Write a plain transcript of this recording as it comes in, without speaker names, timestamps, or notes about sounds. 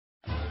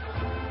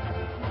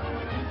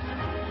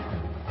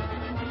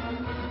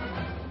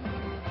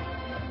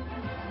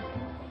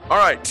All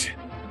right.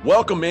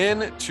 Welcome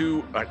in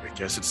to, I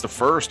guess it's the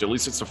first, at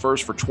least it's the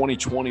first for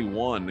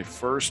 2021, the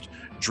first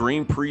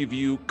Dream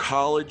Preview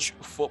College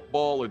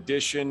Football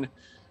Edition.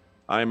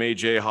 I'm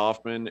AJ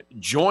Hoffman.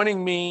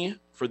 Joining me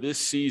for this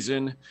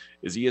season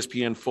is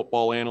ESPN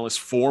football analyst,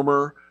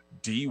 former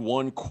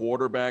D1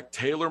 quarterback,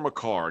 Taylor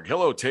McHargue.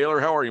 Hello, Taylor.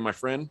 How are you, my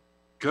friend?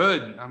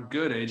 Good. I'm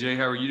good, AJ.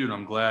 How are you doing?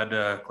 I'm glad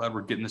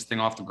we're getting this thing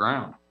off the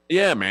ground.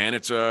 Yeah, man.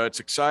 It's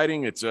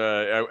exciting.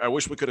 I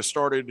wish we could have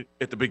started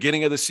at the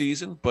beginning of the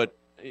season, but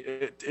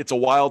it's a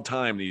wild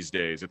time these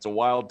days. It's a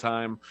wild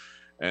time,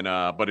 and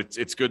but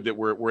it's good that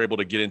we're able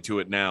to get into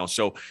it now.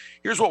 So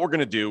here's what we're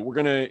gonna do. We're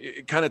gonna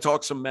kind of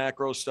talk some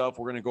macro stuff.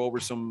 We're gonna go over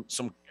some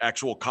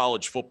actual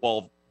college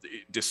football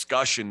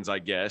discussions, I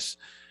guess,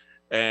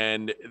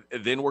 and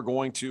then we're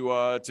going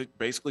to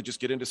basically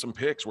just get into some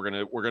picks. We're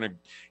gonna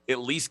at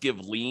least give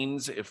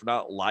leans, if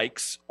not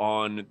likes,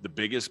 on the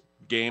biggest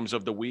games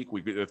of the week.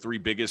 We've got the three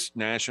biggest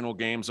national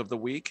games of the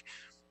week.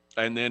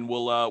 And then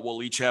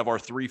we'll each have our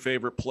three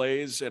favorite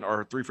plays and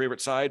our three favorite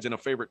sides and a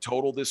favorite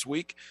total this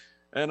week,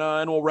 and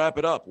we'll wrap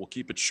it up. We'll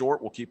keep it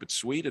short, we'll keep it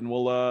sweet, and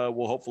we'll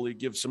hopefully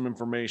give some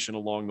information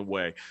along the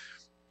way.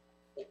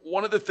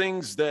 One of the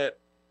things that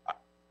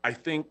I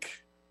think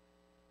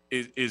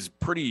is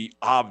pretty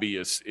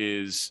obvious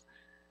is,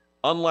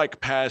 unlike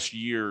past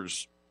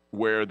years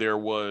where there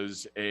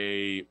was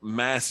a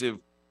massive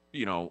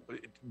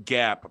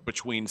gap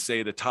between,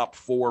 say, the top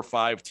 4 or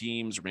 5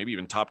 teams, or maybe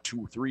even top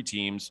 2 or 3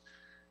 teams,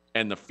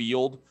 and the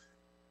field,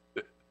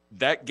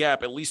 that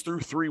gap, at least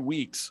through 3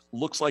 weeks,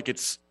 looks like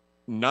it's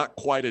not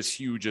quite as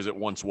huge as it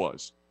once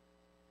was.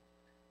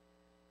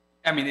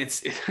 I mean,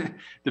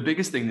 the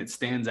biggest thing that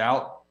stands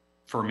out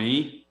for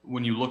me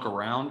when you look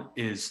around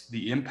is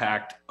the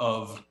impact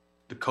of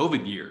the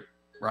COVID year,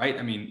 right?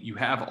 I mean, you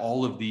have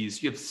all of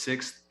these, you have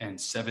 6th and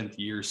 7th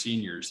year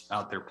seniors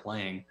out there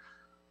playing.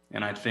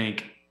 And I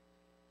think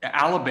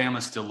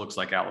Alabama still looks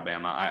like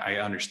Alabama. I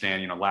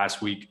understand,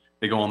 last week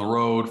they go on the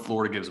road,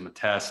 Florida gives them a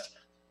test.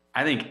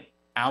 I think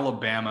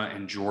Alabama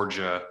and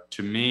Georgia,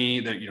 to me,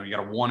 that you got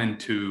a 1 and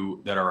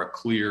 2 that are a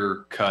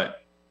clear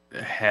cut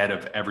ahead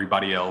of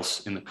everybody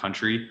else in the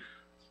country.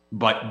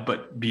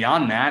 But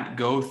beyond that,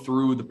 go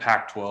through the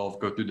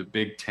Pac-12, go through the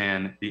Big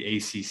Ten, the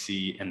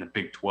ACC, and the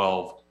Big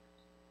 12.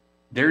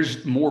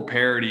 There's more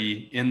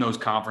parity in those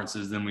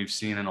conferences than we've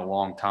seen in a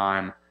long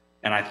time.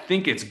 And I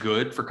think it's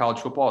good for college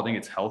football. I think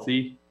it's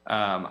healthy.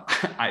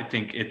 I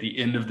think at the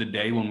end of the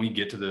day, when we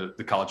get to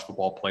the college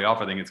football playoff,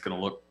 I think it's going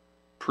to look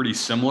pretty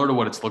similar to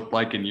what it's looked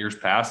like in years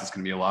past. It's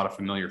going to be a lot of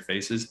familiar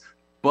faces,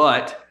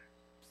 but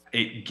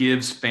it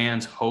gives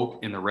fans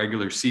hope in the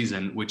regular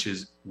season, which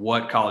is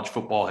what college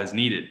football has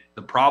needed.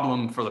 The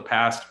problem for the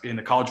past in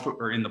the college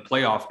football or in the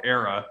playoff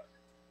era,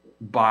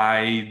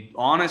 by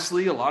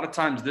honestly, a lot of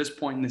times this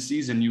point in the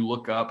season, you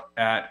look up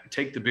at,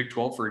 take the Big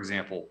 12, for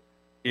example.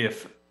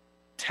 If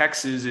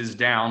Texas is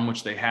down,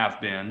 which they have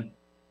been,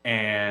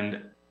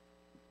 and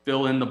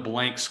fill in the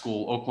blank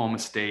school, Oklahoma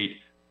State,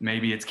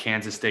 maybe it's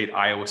Kansas State,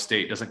 Iowa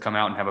State, doesn't come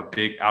out and have a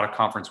big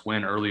out-of-conference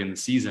win early in the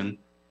season,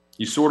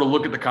 you sort of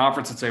look at the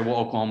conference and say, well,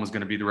 Oklahoma's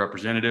going to be the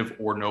representative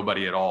or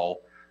nobody at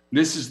all.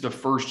 This is the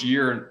first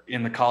year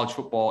in the college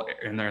football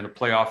and they're in the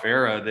playoff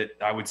era that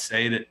I would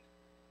say that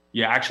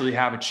you actually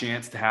have a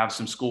chance to have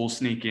some schools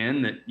sneak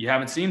in that you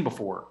haven't seen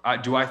before.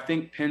 Do I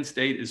think Penn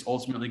State is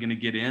ultimately going to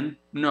get in?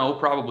 No,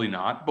 probably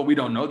not, but we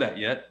don't know that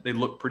yet. They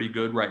look pretty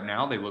good right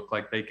now. They look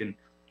like they can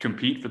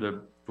compete for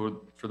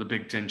the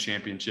Big Ten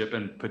championship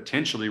and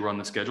potentially run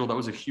the schedule. That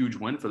was a huge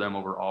win for them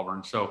over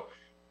Auburn. So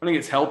I think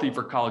it's healthy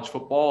for college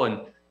football,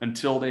 and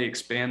until they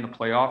expand the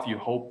playoff, you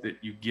hope that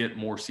you get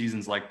more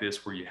seasons like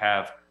this where you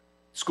have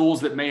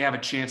schools that may have a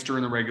chance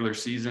during the regular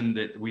season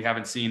that we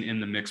haven't seen in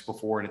the mix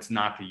before, and it's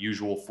not the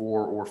usual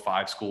 4 or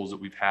 5 schools that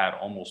we've had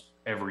almost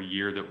every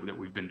year that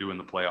we've been doing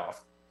the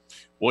playoff.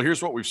 Well,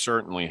 here's what we've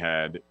certainly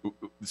had.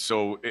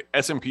 So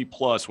S&P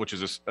Plus, which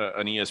is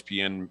an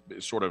ESPN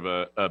sort of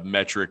a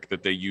metric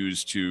that they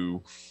use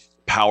to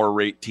power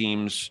rate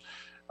teams,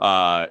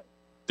 the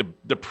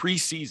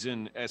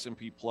preseason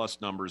S&P Plus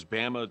numbers,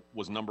 Bama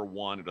was number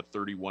 1 at a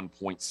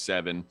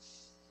 31.7.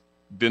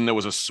 Then there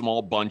was a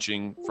small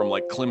bunching from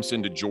like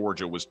Clemson to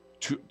Georgia was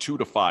 2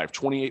 to 5,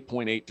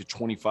 28.8 to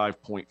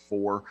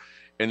 25.4.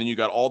 And then you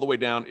got all the way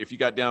down. If you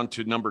got down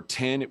to number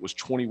 10, it was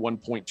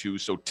 21.2.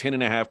 So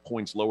 10.5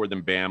 points lower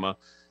than Bama.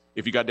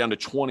 If you got down to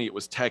 20, it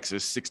was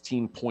Texas,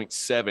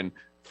 16.7,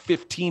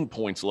 15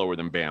 points lower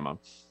than Bama.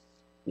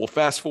 Well,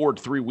 fast forward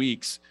 3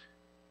 weeks,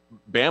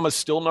 Bama's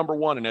still number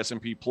 1 in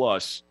S&P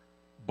Plus,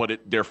 but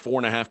they're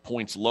 4.5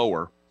 points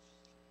lower.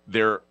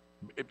 They're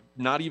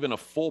not even a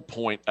full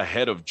point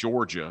ahead of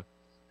Georgia.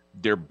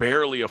 They're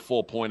barely a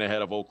full point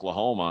ahead of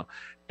Oklahoma.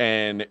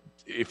 And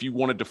if you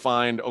wanted to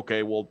find,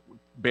 okay, well,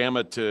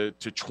 Bama to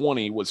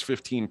 20 was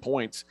 15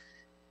 points.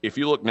 If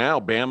you look now,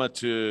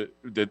 if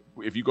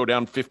you go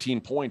down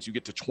 15 points, you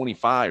get to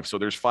 25. So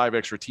there's 5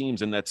 extra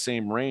teams in that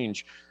same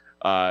range.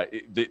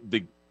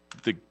 The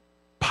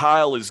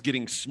pile is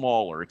getting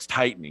smaller. It's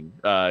tightening.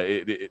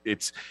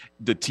 It's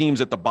the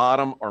teams at the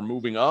bottom are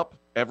moving up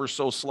ever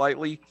so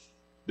slightly.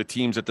 the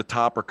teams at the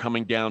top are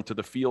coming down to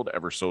the field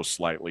ever so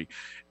slightly.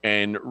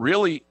 And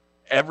really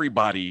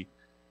everybody,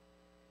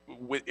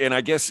 and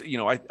I guess,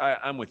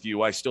 I'm with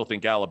you. I still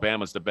think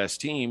Alabama's the best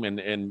team.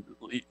 And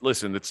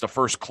listen, it's the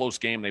first close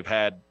game they've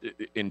had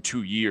in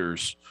 2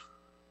 years.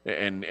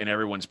 And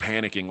everyone's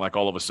panicking like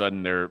all of a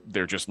sudden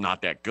they're just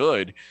not that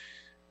good.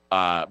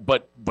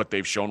 But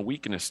they've shown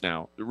weakness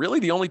now.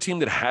 Really, the only team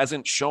that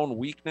hasn't shown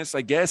weakness,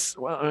 I guess,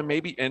 well,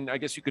 maybe, and I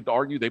guess you could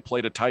argue they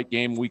played a tight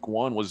game week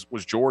 1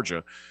 was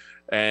Georgia.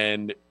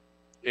 And,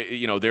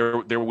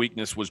 their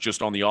weakness was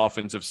just on the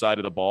offensive side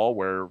of the ball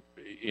where,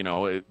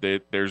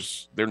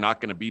 they're not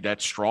going to be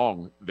that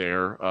strong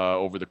there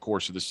over the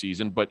course of the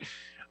season. But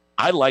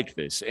I like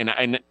this.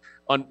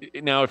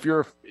 Now, if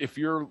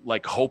you're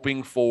like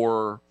hoping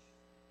for,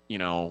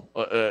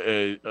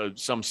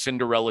 some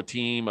Cinderella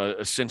team,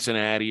 a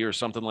Cincinnati or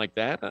something like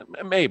that,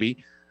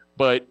 maybe.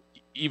 But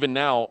even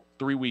now,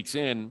 3 weeks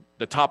in,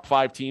 the top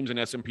 5 teams in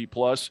S&P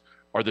Plus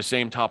are the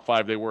same top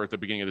 5 they were at the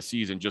beginning of the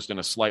season, just in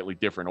a slightly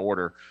different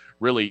order.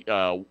 Really,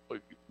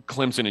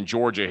 Clemson and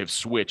Georgia have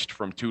switched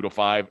from 2 to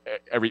 5.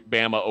 Every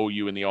Bama,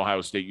 OU, and the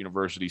Ohio State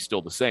University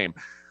still the same.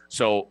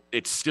 So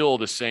it's still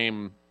the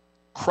same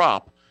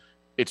crop.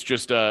 It's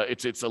just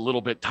it's a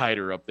little bit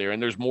tighter up there,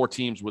 and there's more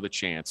teams with a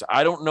chance.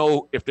 I don't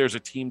know if there's a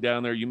team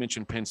down there. You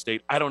mentioned Penn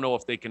State. I don't know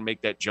if they can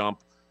make that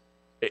jump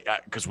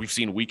because we've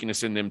seen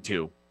weakness in them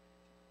too.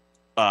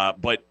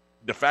 But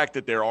the fact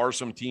that there are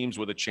some teams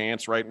with a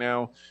chance right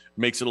now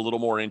makes it a little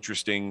more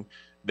interesting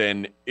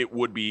than it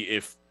would be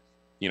if,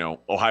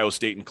 Ohio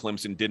State and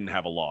Clemson didn't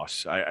have a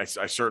loss. I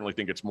certainly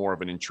think it's more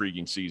of an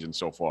intriguing season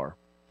so far.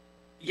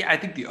 Yeah, I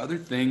think the other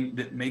thing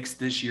that makes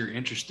this year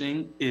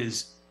interesting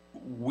is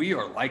we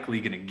are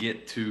likely going to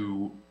get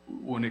to,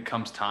 when it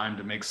comes time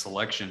to make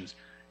selections,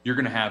 you're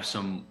going to have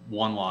some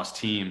one-loss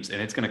teams,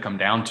 and it's going to come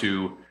down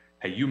to,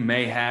 hey, you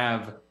may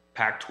have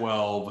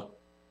Pac-12,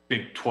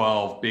 Big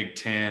 12, Big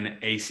 10,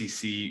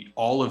 ACC,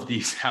 all of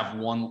these have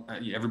one,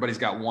 everybody's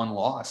got one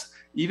loss.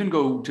 Even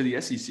go to the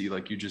SEC,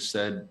 like you just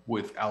said,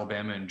 with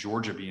Alabama and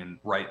Georgia being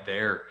right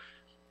there.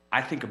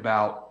 I think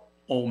about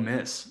Ole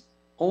Miss.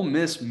 Ole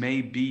Miss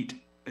may beat,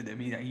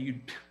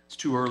 it's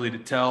too early to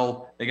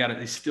tell.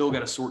 They still got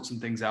to sort some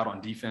things out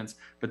on defense,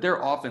 but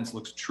their offense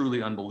looks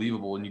truly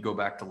unbelievable. And you go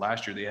back to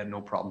last year, they had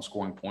no problem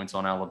scoring points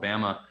on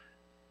Alabama.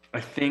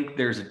 I think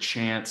there's a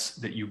chance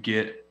that you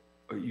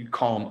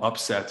call them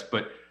upsets,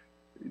 but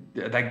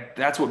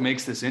that's what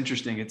makes this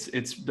interesting.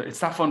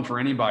 It's not fun for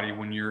anybody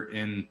when you're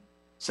in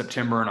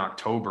September and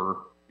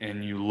October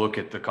and you look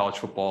at the college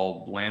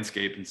football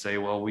landscape and say,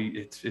 well,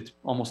 it's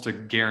almost a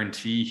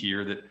guarantee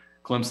here that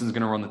Clemson's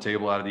going to run the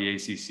table out of the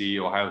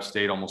ACC. Ohio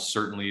State almost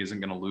certainly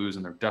isn't going to lose,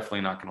 and they're definitely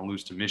not going to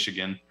lose to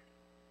Michigan.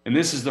 And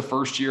this is the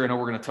first year, I know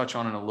we're going to touch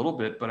on it a little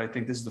bit, but I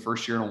think this is the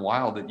first year in a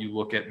while that you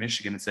look at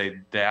Michigan and say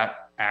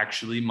that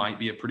actually might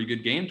be a pretty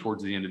good game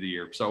towards the end of the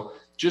year. So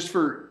just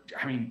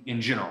in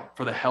general,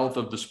 for the health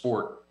of the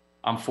sport,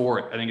 I'm for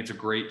it. I think it's a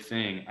great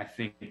thing. I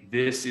think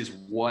this is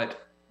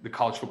what the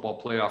College Football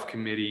Playoff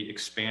Committee,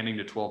 expanding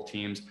to 12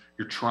 teams,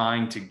 you're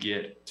trying to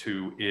get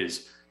to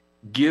is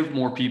give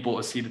more people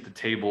a seat at the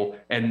table,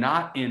 and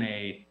not in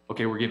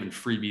we're giving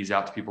freebies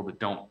out to people that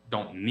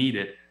don't need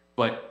it,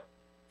 but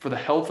for the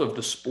health of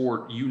the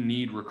sport, you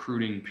need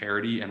recruiting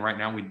parity. And right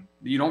now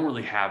you don't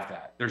really have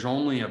that. There's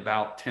only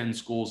about 10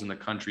 schools in the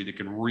country that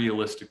can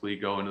realistically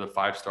go into the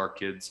 5-star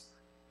kids'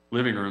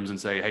 living rooms and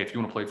say, hey, if you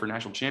want to play for a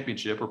national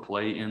championship or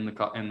play in the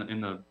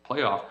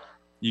playoff,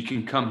 you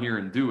can come here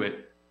and do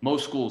it.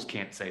 Most schools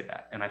can't say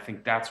that. And I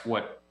think that's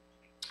what,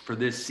 for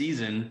this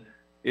season,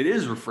 it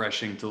is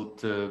refreshing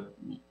to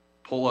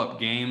pull up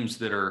games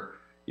that are,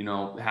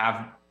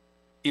 have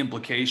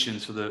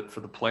implications for the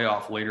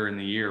playoff later in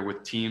the year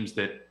with teams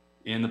that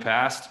in the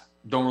past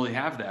don't really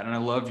have that. And I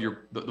love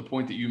the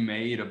point that you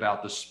made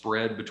about the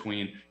spread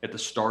between at the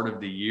start of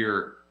the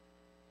year.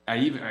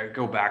 I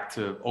go back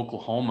to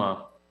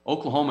Oklahoma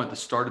at the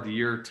start of the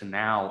year to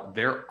now,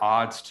 their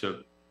odds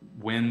to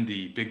win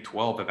the Big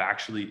 12 have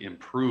actually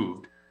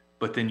improved.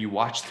 But then you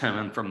watch them,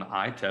 and from the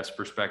eye test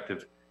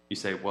perspective, you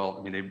say,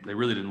 well, they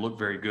really didn't look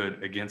very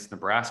good against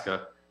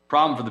Nebraska.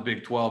 Problem for the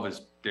Big 12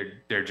 is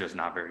they're just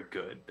not very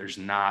good. There's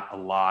not a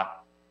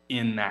lot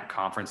in that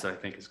conference that I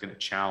think is going to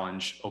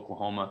challenge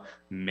Oklahoma.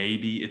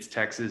 Maybe it's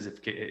Texas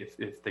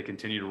if they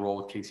continue to roll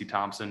with Casey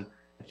Thompson.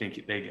 I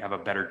think they have a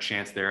better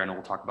chance there, and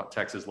we'll talk about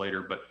Texas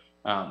later.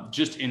 But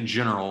just in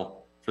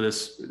general, for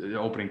the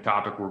opening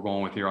topic we're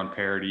going with here on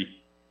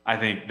parity, I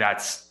think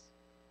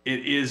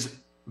it is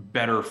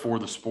better for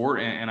the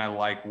sport, and I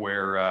like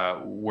where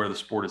the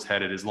sport is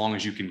headed, as long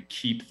as you can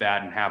keep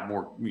that and have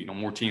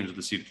more teams with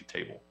a seat at the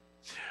table.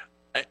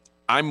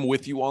 I'm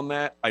with you on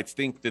that. I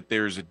think that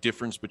there's a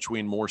difference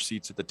between more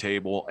seats at the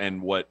table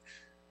and what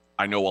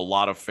I know a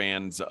lot of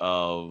fans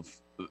of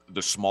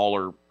the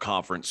smaller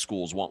conference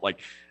schools want.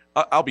 Like,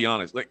 I'll be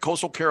honest, like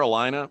Coastal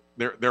Carolina,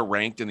 they're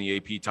ranked in the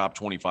AP top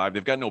 25.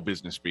 They've got no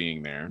business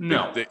being there.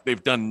 No.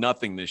 They've done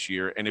nothing this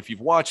year. And if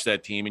you've watched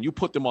that team and you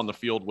put them on the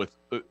field with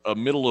a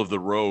middle of the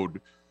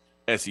road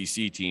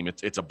SEC team,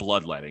 it's a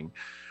bloodletting.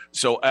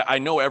 So I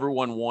know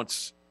everyone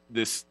wants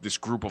this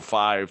group of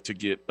five to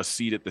get a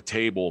seat at the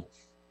table.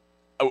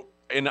 Oh,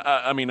 and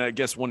I mean, I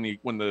guess when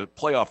the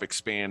playoff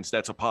expands,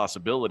 that's a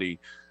possibility.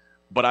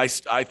 But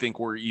I think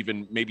we're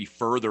even maybe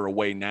further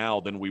away now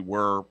than we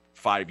were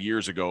 5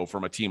 years ago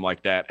from a team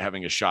like that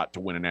having a shot to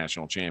win a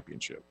national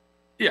championship.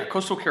 Yeah,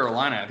 Coastal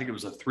Carolina, I think it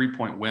was a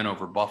 3-point win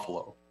over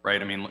Buffalo,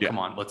 right? I mean, come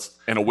on,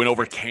 and a win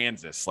over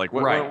Kansas. Like,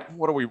 what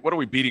are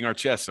we beating our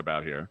chests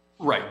about here?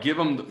 Right. Give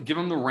them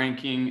the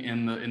ranking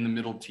in the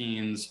middle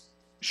teens.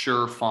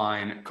 Sure,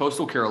 fine.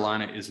 Coastal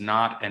Carolina is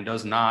not and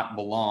does not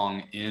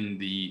belong in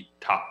the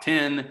top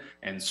 10,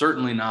 and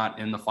certainly not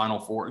in the Final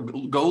Four.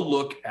 Go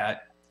look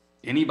at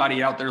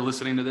anybody out there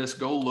listening to this.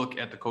 Go look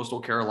at the Coastal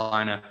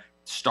Carolina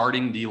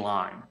starting D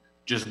line.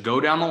 Just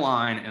go down the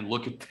line and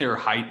look at their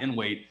height and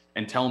weight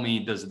and tell me,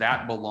 does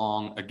that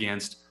belong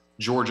against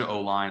Georgia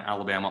O-line,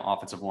 Alabama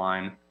offensive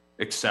line,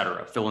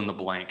 etc.? Fill in the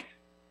blank.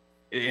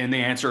 And the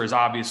answer is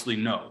obviously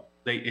no.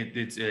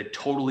 It's a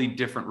totally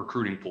different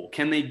recruiting pool.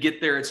 Can they get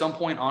there at some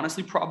point?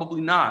 Honestly,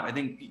 probably not. I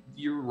think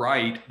you're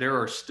right. There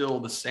are still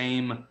the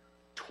same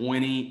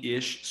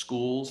 20-ish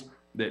schools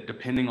that,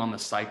 depending on the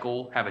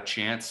cycle, have a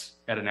chance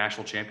at a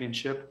national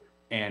championship.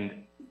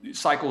 And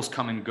cycles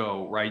come and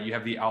go, right? You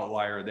have the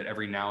outlier that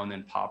every now and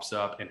then pops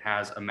up and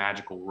has a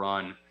magical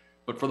run.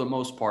 But for the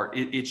most part,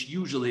 it's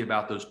usually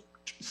about those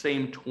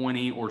same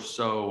 20 or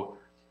so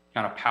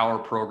kind of power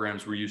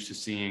programs we're used to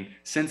seeing.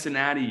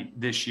 Cincinnati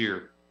this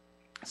year,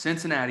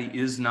 Cincinnati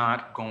is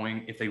not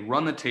going, if they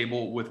run the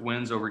table with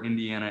wins over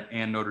Indiana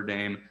and Notre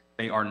Dame,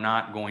 they are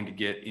not going to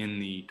get in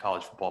the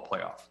college football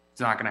playoff.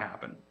 It's not going to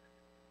happen.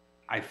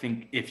 I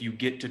think if you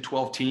get to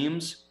 12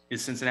 teams,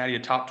 is Cincinnati a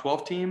top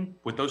 12 team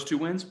with those two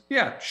wins?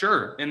 Yeah,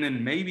 sure. And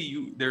then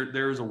maybe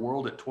there's a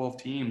world at 12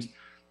 teams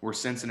where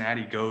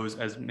Cincinnati goes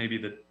as maybe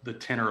the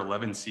 10 or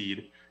 11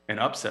 seed and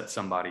upsets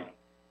somebody.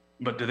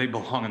 But do they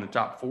belong in the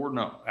top four?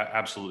 No,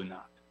 absolutely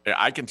not.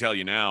 I can tell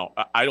you now,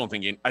 I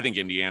think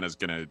Indiana's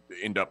going to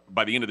end up,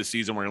 by the end of the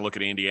season, we're going to look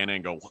at Indiana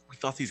and go, we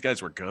thought these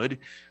guys were good.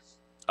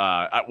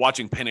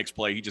 Watching Penix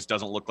play, he just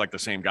doesn't look like the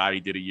same guy he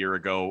did a year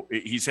ago.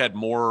 He's had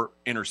more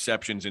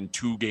interceptions in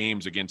 2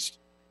 games against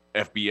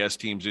FBS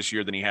teams this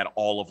year than he had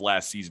all of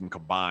last season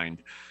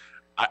combined.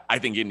 I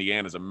think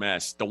Indiana's a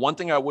mess. The one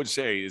thing I would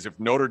say is if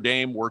Notre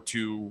Dame were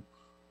to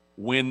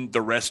win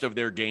the rest of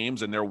their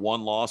games and their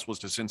one loss was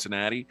to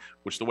Cincinnati,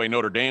 which the way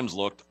Notre Dame's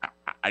looked,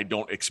 I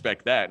don't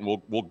expect that. And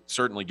we'll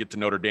certainly get to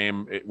Notre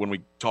Dame when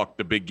we talk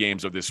the big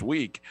games of this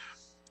week.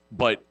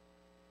 But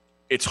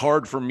it's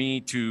hard for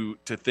me to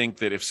think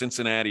that if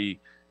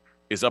Cincinnati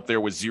is up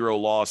there with 0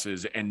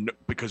 losses, and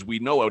because we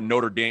know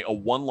a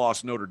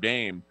one-loss Notre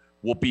Dame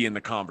will be in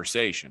the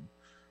conversation.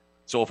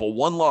 So if a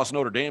one-loss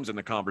Notre Dame's in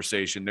the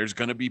conversation, there's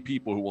going to be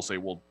people who will say,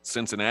 well,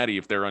 Cincinnati,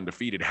 if they're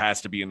undefeated,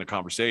 has to be in the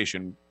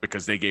conversation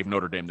because they gave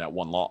Notre Dame that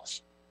one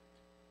loss.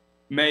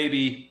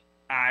 Maybe.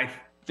 I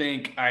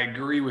think I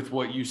agree with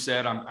what you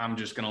said. I'm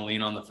just going to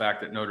lean on the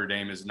fact that Notre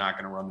Dame is not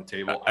going to run the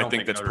table. I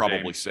think that's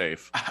probably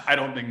safe. I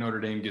don't think Notre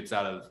Dame gets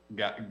out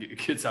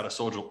of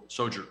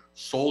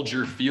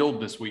Soldier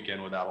Field this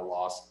weekend without a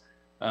loss.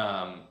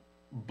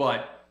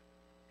 But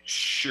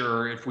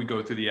sure, if we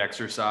go through the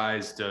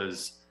exercise,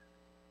 does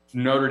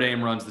Notre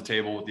Dame runs the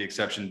table with the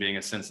exception being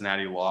a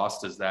Cincinnati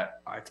loss? Does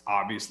that it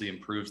obviously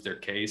improves their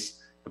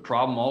case? The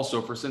problem also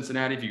for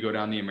Cincinnati, if you go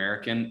down the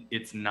American,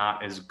 it's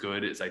not as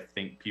good as I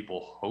think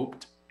people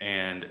hoped.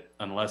 And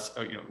unless,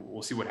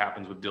 we'll see what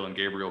happens with Dylan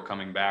Gabriel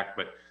coming back,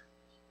 but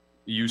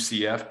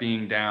UCF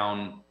being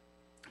down,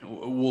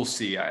 we'll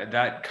see.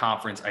 That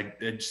conference,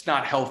 it's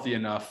not healthy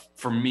enough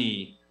for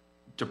me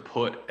to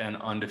put an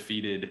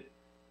undefeated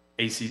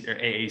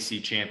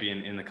AAC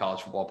champion in the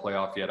college football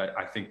playoff yet.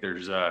 I think there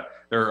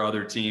are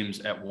other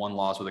teams at one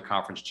loss with a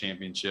conference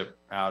championship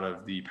out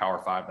of the Power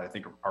Five that I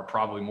think are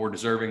probably more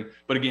deserving.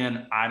 But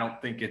again, I don't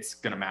think it's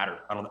going to matter.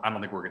 I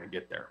don't think we're going to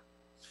get there.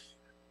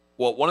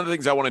 Well, one of the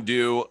things I want to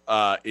do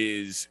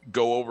is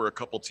go over a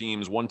couple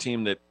teams. One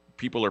team that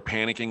people are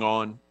panicking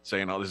on,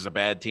 saying, "Oh, this is a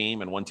bad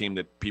team," and one team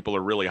that people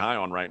are really high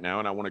on right now.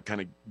 And I want to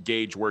kind of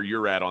gauge where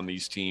you're at on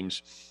these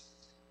teams.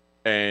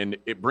 And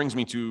it brings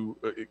me to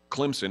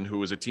Clemson,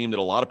 who is a team that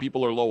a lot of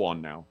people are low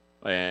on now.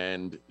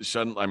 And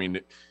suddenly, I mean,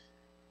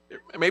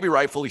 maybe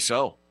rightfully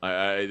so.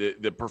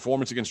 The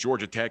performance against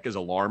Georgia Tech is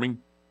alarming.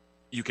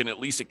 You can at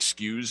least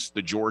excuse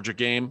the Georgia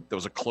game. That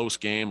was a close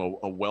game,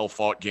 a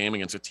well-fought game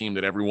against a team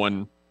that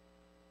everyone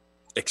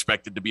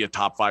expected to be a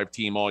top 5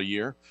 team all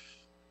year.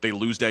 They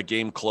lose that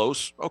game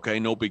close. Okay,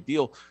 no big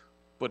deal.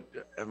 But,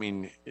 I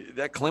mean,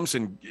 that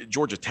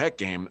Clemson-Georgia Tech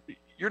game –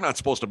 you're not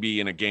supposed to be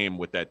in a game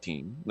with that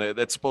team.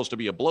 That's supposed to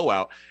be a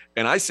blowout.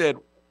 And I said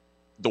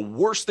the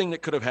worst thing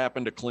that could have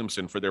happened to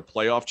Clemson for their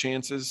playoff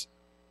chances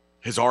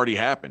has already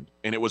happened,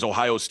 and it was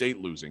Ohio State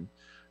losing.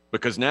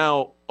 Because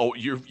now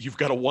you've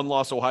got a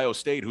one-loss Ohio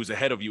State who's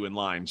ahead of you in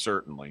line,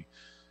 certainly.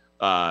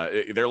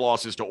 Their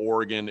losses to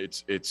Oregon,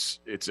 it's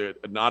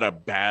not a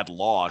bad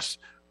loss.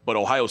 But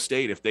Ohio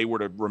State, if they were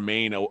to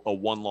remain a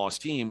one-loss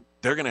team,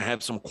 they're going to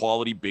have some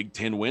quality Big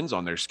Ten wins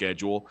on their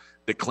schedule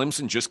that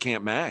Clemson just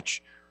can't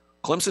match.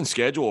 Clemson's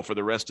schedule for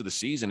the rest of the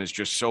season is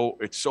just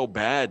so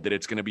bad that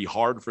it's going to be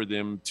hard for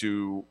them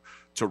to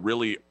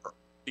really,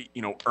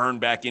 earn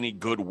back any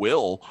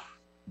goodwill.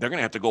 They're going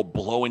to have to go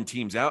blowing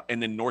teams out.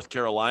 And then North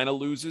Carolina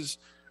loses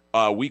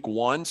week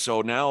 1.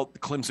 So now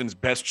Clemson's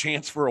best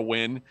chance for a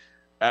win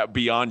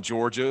beyond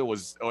Georgia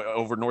was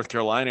over North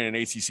Carolina in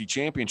an ACC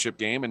championship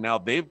game. And now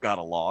they've got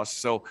a loss.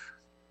 So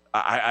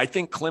I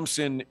think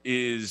Clemson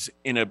is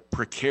in a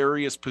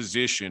precarious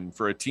position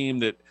for a team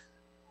that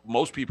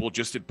most people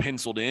just had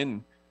penciled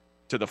in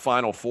to the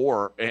Final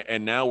Four.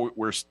 And now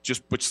we're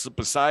just,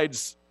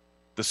 besides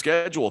the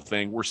schedule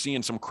thing, we're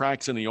seeing some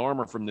cracks in the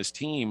armor from this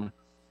team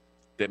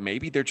that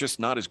maybe they're just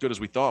not as good as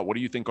we thought. What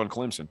do you think on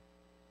Clemson?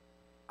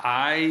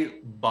 I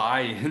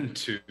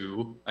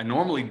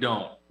normally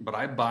don't, but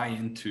I buy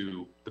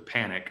into the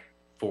panic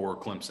for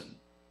Clemson.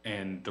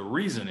 And the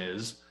reason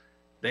is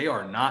they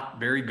are not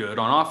very good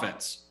on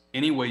offense,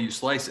 any way you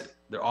slice it.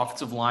 Their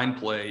offensive line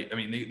play, I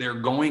mean, they're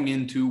going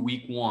into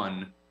week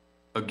 1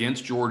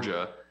 against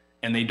Georgia,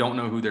 and they don't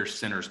know who their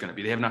center is going to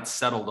be. They have not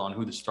settled on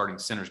who the starting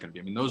center is going to be.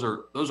 I mean, those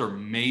are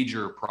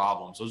major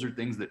problems. Those are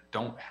things that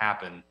don't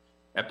happen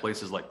at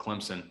places like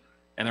Clemson.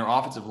 And their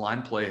offensive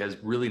line play has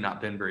really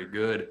not been very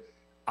good.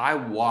 I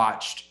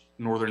watched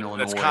Northern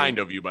Illinois. That's kind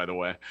of you, by the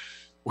way.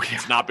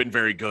 It's not been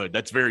very good.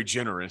 That's very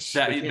generous.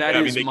 They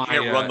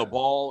can't run the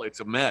ball. It's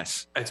a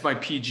mess. It's my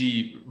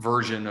PG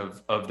version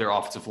of their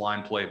offensive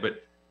line play.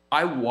 But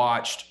I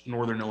watched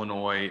Northern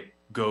Illinois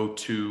go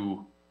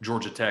to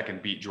Georgia Tech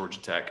and beat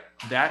Georgia Tech.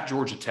 That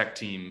Georgia Tech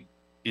team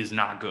is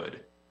not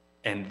good.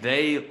 And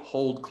they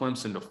hold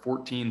Clemson to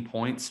 14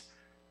 points.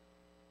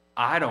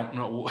 I don't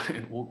know.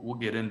 We'll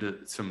get into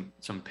some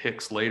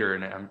picks later,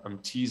 and I'm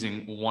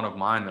teasing one of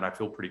mine that I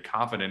feel pretty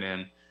confident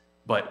in.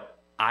 But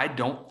I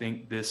don't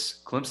think this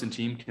Clemson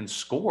team can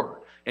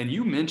score. And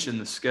you mentioned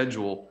the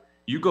schedule.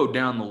 You go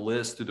down the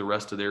list through the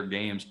rest of their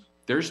games.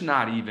 There's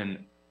not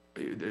even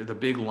the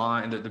big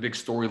line. The big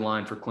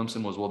storyline for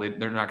Clemson was, well,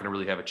 they're not going to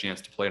really have a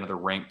chance to play another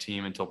ranked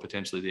team until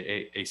potentially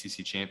the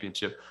ACC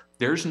championship.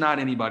 There's not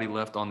anybody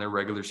left on their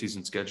regular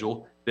season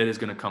schedule that is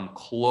going to come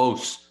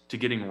close to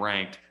getting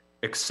ranked,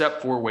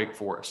 except for Wake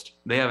Forest.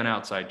 They have an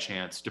outside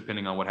chance,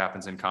 depending on what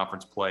happens in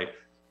conference play.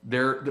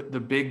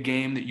 The big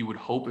game that you would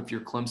hope if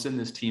you're Clemson,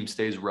 this team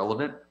stays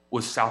relevant,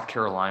 was South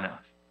Carolina.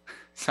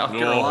 South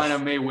Carolina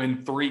may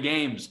win 3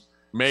 games.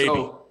 Maybe.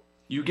 So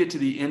you get to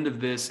the end of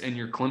this and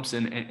you're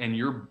Clemson, and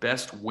your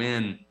best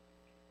win,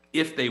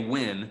 if they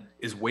win,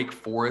 is Wake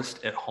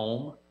Forest at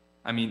home.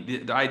 I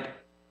mean,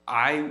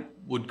 I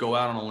would go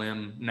out on a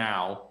limb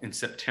now in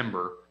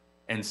September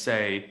and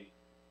say,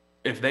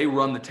 if they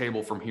run the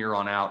table from here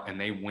on out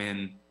and they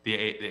win the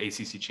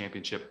ACC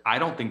championship, I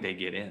don't think they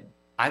get in.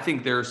 I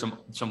think there are some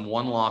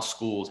one-loss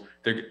schools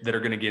that are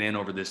going to get in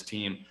over this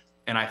team.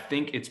 And I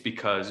think it's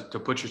because, to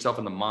put yourself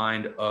in the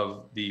mind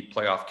of the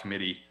playoff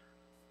committee,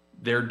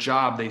 their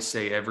job, they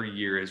say every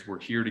year, is we're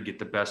here to get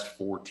the best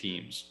 4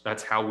 teams.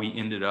 That's how we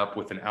ended up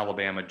with an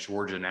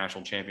Alabama-Georgia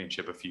national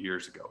championship a few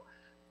years ago.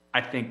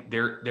 I think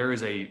there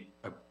is a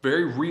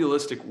very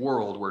realistic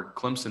world where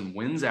Clemson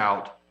wins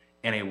out,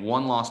 and a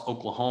one-loss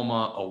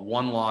Oklahoma, a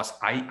one-loss,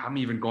 I'm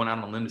even going out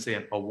on a limb to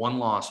say a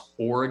one-loss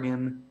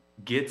Oregon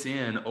gets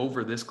in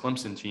over this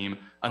Clemson team,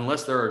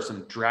 unless there are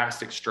some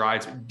drastic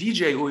strides.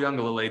 DJ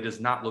Uiagalelei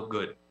does not look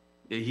good.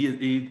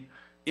 He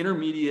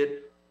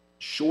intermediate,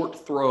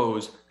 short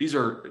throws. These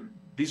are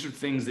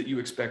things that you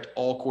expect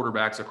all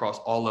quarterbacks across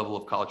all level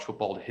of college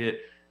football to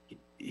hit.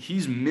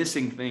 He's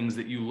missing things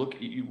that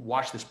you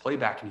watch this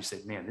playback and you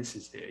say, man, I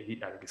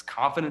think his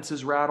confidence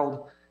is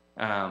rattled.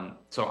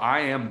 So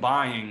I am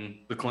buying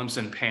the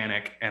Clemson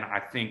panic, and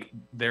I think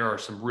there are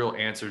some real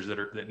answers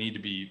that need to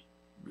be,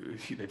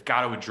 they've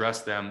got to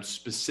address them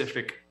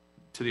specific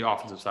to the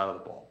offensive side of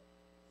the ball.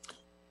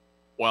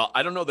 Well,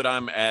 I don't know that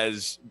I'm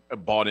as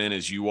bought in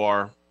as you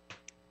are.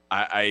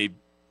 I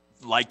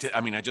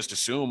just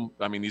assume,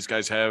 these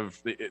guys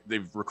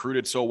they've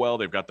recruited so well.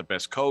 They've got the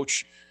best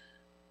coach.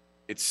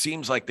 It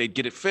seems like they'd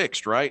get it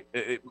fixed, right?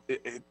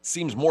 It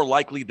seems more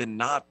likely than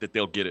not that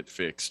they'll get it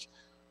fixed.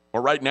 But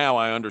right now,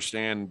 I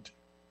understand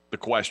the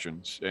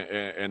questions,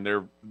 and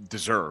they're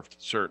deserved,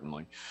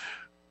 certainly.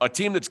 A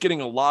team that's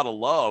getting a lot of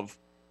love,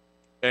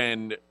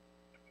 and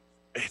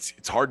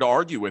it's hard to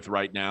argue with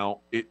right now,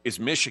 is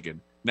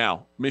Michigan.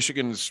 Now,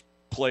 Michigan's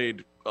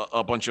played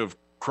a bunch of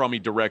crummy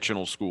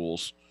directional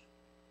schools,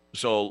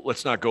 so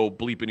let's not go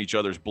bleeping each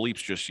other's bleeps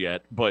just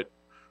yet, but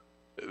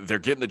they're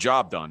getting the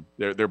job done.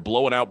 They're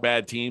blowing out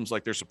bad teams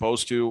like they're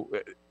supposed to.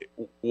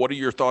 What are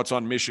your thoughts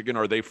on Michigan?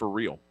 Are they for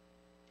real?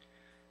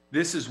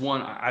 This is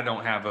one I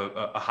don't have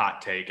a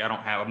hot take.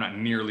 I'm not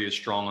nearly as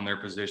strong on their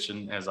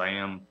position as I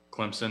am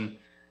Clemson.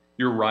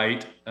 You're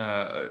right.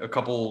 A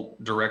couple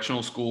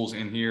directional schools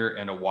in here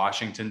and a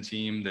Washington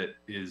team that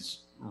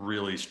is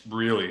really,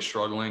 really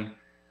struggling.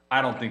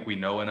 I don't think we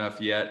know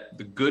enough yet.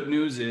 The good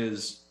news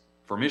is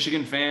for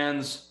Michigan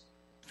fans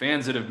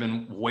that have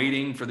been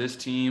waiting for this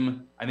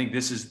team, I think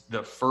this is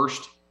the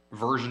first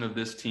version of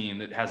this team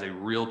that has a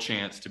real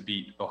chance to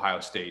beat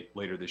Ohio State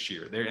later this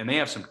year. And they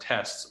have some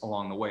tests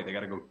along the way. They got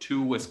to go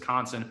to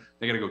Wisconsin,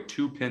 they got to go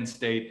to Penn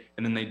State,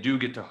 and then they do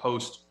get to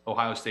host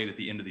Ohio State at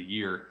the end of the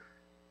year.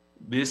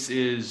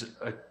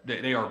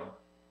 They are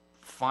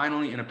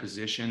finally in a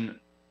position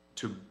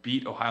to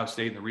beat Ohio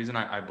State. And the reason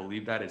I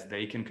believe that is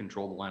they can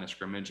control the line of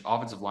scrimmage.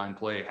 Offensive line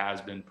play has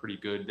been pretty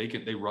good.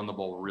 They run the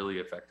ball really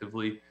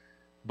effectively,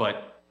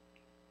 but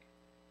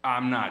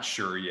I'm not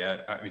sure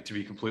yet. I mean, to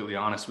be completely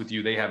honest with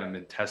you, they haven't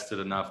been tested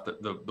enough.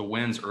 The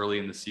wins early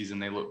in the season,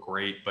 they look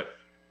great, but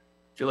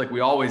I feel like we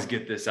always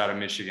get this out of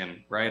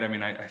Michigan, right? I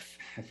mean, I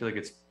feel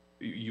like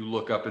you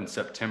look up in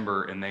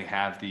September and they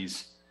have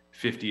these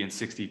 50 and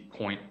 60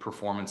 point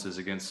performances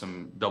against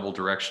some double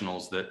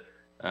directionals that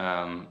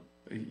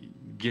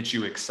get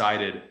you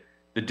excited.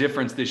 The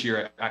difference this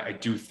year, I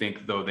do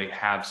think, though, they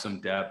have some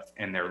depth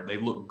and they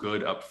look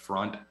good up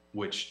front,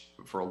 which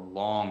for a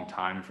long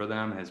time for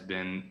them has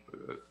been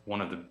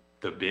one of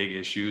the big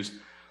issues.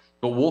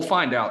 But we'll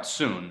find out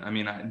soon. I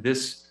mean,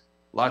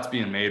 lots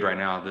being made right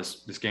now.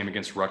 This game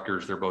against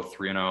Rutgers, they're both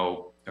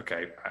 3-0.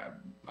 Okay,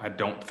 I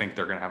don't think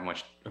they're going to have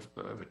much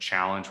of a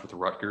challenge with the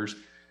Rutgers.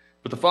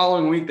 But the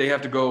following week, they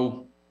have to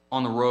go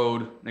on the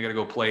road. They got to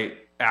go play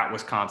at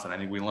Wisconsin. I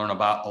think we learn a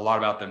lot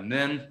about them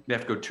then. They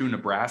have to go to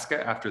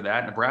Nebraska after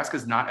that.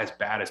 Nebraska's not as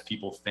bad as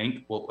people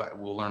think. We'll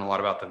learn a lot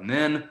about them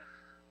then.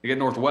 They get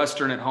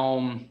Northwestern at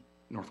home.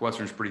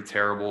 Northwestern's pretty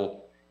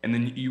terrible. And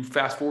then you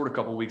fast forward a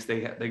couple of weeks,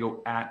 they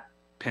go at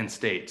Penn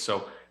State.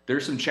 So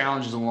there's some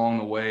challenges along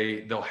the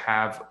way. They'll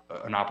have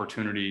an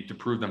opportunity to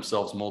prove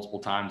themselves multiple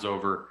times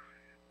over.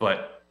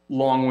 But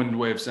long-winded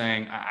way of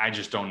saying, I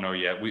just don't know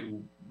yet.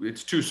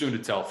 It's too soon to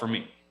tell for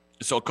me.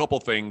 So a couple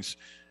things.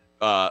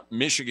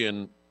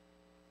 Michigan,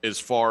 as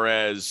far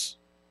as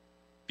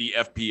the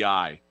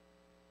FPI,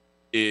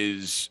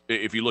 is,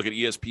 if you look at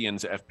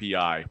ESPN's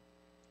FPI,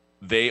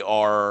 they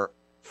are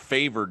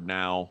favored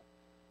now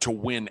to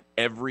win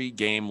every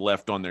game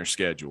left on their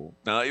schedule.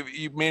 Now,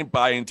 you may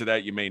buy into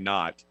that, you may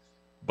not,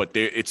 but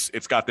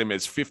it's got them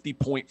as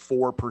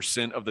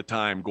 50.4% of the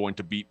time going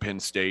to beat Penn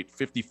State,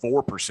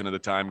 54% of the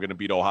time going to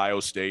beat Ohio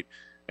State,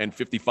 and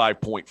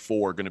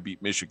 55.4% going to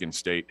beat Michigan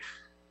State.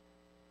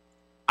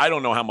 I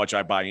don't know how much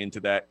I buy into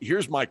that.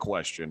 Here's my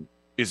question.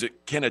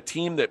 Can a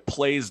team that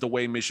plays the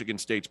way Michigan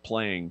State's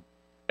playing,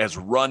 as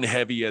run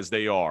heavy as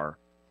they are,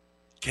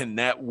 can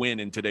that win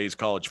in today's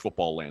college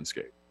football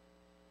landscape?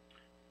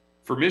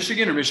 For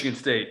Michigan or Michigan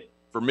State?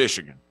 For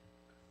Michigan.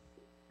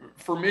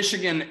 For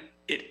Michigan,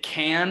 it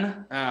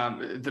can.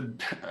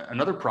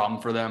 Another problem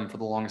for them for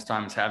the longest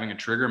time is having a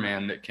trigger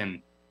man that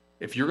can,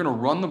 if you're going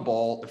to run the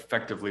ball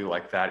effectively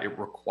like that, it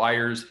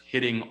requires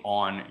hitting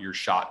on your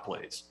shot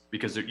plays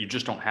because you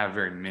just don't have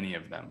very many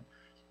of them.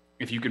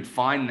 If you can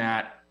find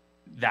that,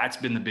 that's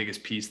been the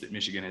biggest piece that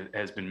Michigan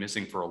has been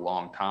missing for a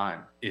long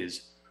time,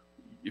 is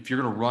if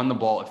you're going to run the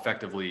ball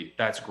effectively,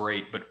 that's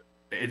great. But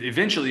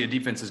eventually a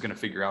defense is going to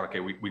figure out, okay,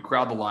 we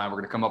crowd the line. We're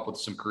going to come up with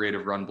some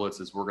creative run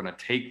blitzes. We're going to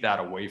take that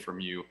away from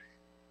you.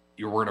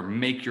 We're going to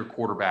make your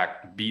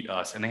quarterback beat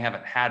us. And they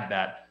haven't had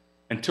that.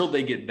 Until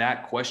they get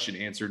that question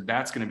answered,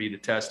 that's going to be the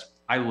test.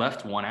 I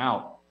left one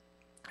out.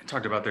 I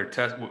talked about their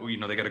test.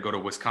 They got to go to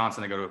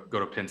Wisconsin. They got to go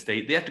to Penn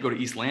State. They have to go to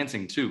East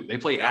Lansing too. They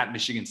play at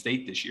Michigan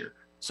State this year.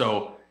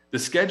 So the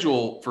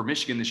schedule for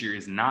Michigan this year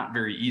is not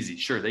very easy.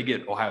 Sure, they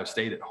get Ohio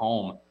State at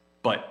home,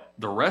 but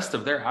the rest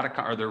of their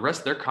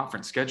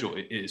conference schedule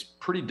is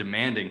pretty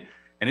demanding,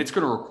 and it's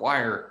going to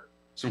require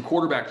some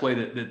quarterback play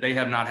that they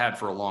have not had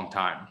for a long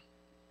time.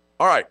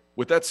 All right.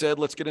 With that said,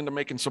 let's get into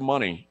making some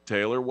money,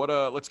 Taylor.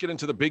 Let's get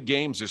into the big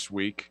games this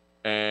week.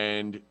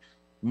 And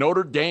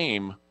Notre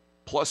Dame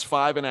plus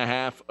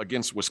 5.5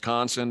 against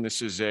Wisconsin.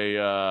 This is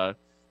a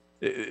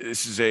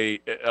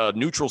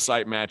neutral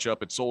site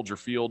matchup at Soldier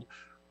Field.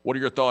 What are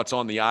your thoughts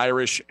on the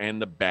Irish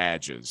and the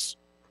Badges?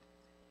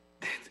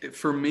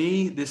 For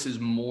me, this is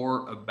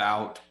more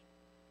about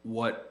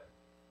what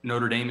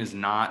Notre Dame is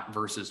not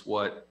versus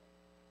what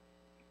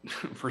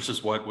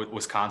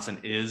Wisconsin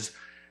is.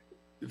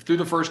 Through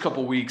the first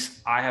couple of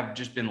weeks, I have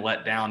just been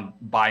let down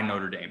by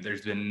Notre Dame.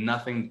 There's been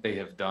nothing they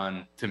have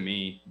done to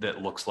me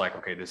that looks like,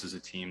 okay, this is a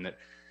team that,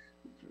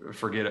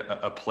 forget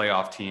a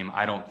playoff team.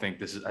 I think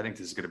this is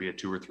going to be a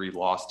 2 or 3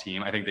 loss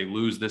team. I think they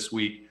lose this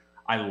week.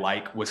 I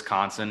like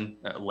Wisconsin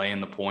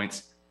laying the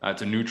points.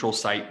 It's a neutral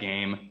site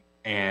game,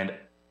 and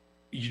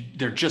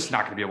they're just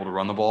not going to be able to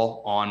run the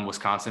ball on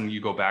Wisconsin.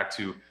 You go back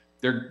to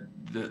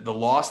the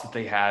loss that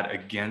they had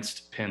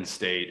against Penn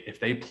State.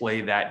 If they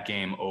play that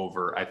game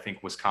over, I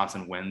think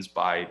Wisconsin wins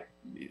by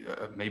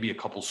maybe a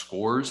couple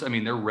scores. I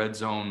mean, their red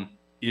zone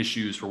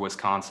issues for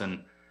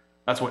Wisconsin,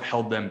 that's what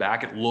held them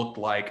back. It looked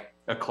like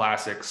a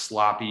classic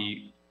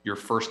sloppy, your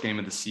first game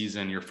of the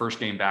season, your first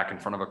game back in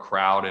front of a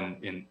crowd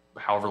in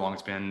however long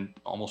it's been,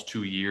 almost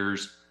 2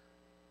 years.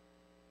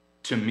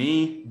 To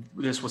me,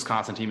 this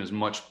Wisconsin team is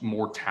much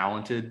more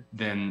talented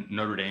than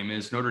Notre Dame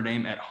is. Notre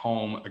Dame at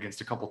home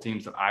against a couple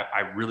teams that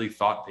I really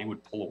thought they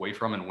would pull away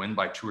from and win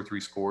by 2 or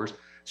 3 scores,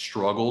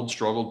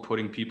 struggled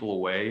putting people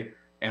away.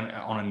 And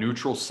on a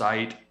neutral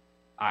site,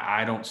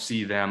 I don't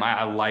see them.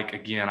 I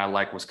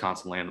like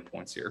Wisconsin laying the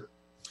points here.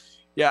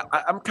 Yeah,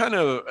 I'm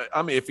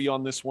iffy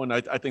on this one.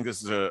 I think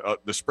this is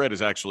the spread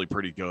is actually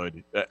pretty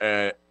good.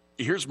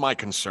 Here's my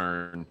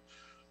concern.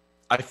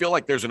 I feel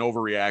like there's an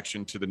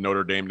overreaction to the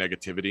Notre Dame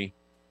negativity,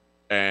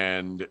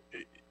 and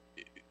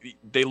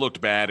they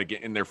looked bad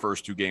again in their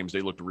first two games.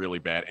 They looked really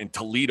bad. And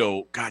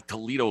Toledo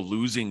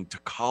losing to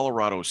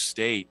Colorado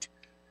State,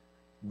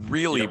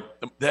 really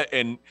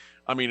and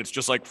I mean, it's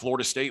just like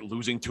Florida State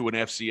losing to an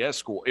FCS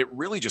school. It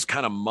really just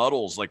kind of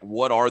muddles, like,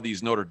 what are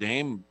these Notre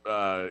Dame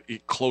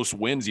close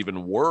wins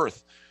even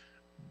worth?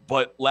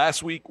 But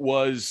last week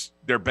was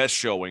their best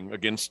showing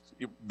against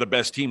the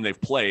best team they've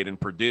played in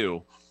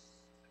Purdue.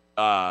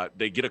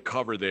 They get a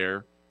cover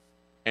there,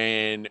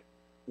 and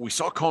we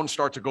saw Cone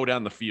start to go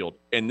down the field.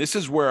 And this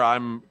is where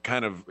I'm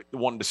kind of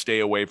wanting to stay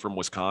away from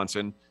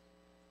Wisconsin.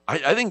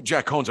 I think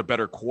Jack Cone's a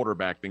better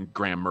quarterback than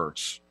Graham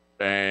Mertz.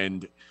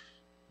 And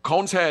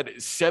Cone's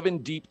had 7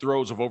 deep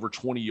throws of over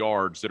 20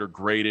 yards that are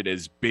graded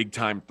as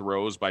big-time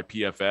throws by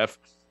PFF.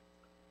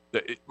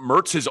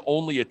 Mertz has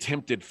only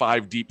attempted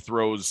 5 deep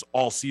throws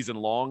all season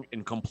long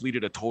and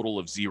completed a total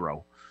of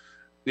 0.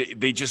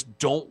 They just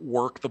don't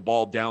work the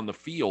ball down the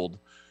field.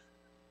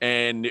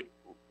 And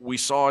we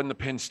saw in the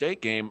Penn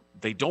State game,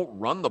 they don't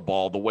run the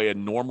ball the way a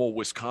normal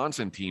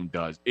Wisconsin team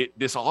does.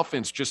 This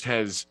offense just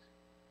has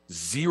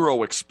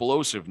 0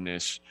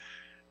 explosiveness.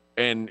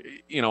 And,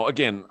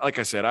 again, like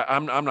I said,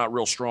 I'm not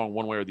real strong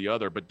one way or the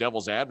other, but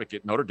devil's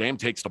advocate, Notre Dame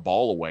takes the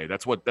ball away.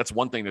 That's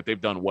one thing that they've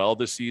done well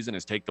this season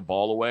is take the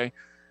ball away.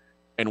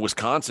 And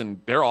Wisconsin,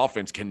 their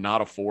offense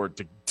cannot afford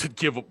to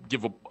give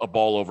a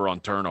ball over on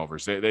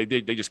turnovers. They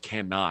just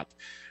cannot.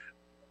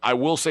 I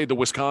will say the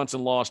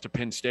Wisconsin loss to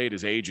Penn State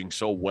is aging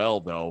so well,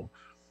 though.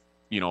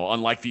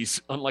 Unlike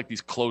these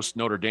close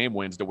Notre Dame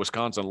wins, the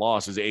Wisconsin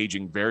loss is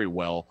aging very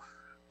well.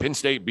 Penn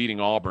State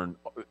beating Auburn,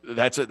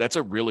 that's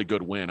a really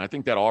good win. I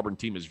think that Auburn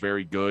team is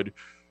very good.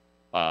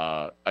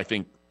 I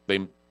think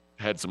they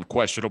had some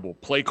questionable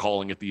play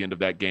calling at the end of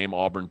that game.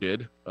 Auburn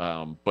did,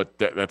 but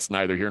that's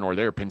neither here nor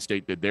there. Penn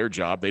State did their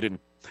job. They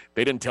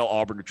didn't tell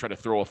Auburn to try to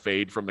throw a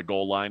fade from the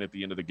goal line at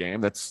the end of the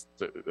game. That's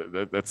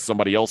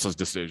somebody else's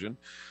decision.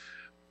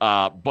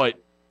 But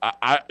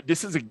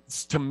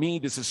to me,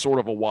 this is sort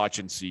of a watch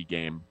and see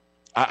game.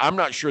 I'm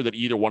not sure that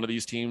either one of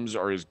these teams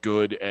are as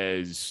good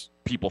as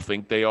people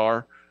think they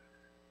are.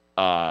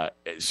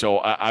 So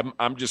I'm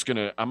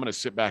gonna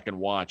sit back and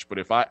watch. But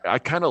if I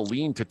kind of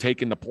lean to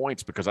taking the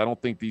points because I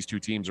don't think these two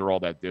teams are all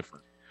that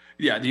different.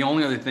 Yeah, the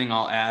only other thing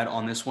I'll add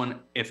on this one,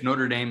 if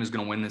Notre Dame is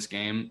going to win this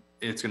game,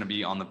 it's going to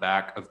be on the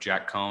back of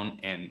Jack Cohn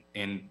and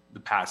in the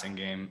passing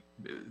game.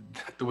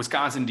 The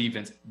Wisconsin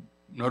defense,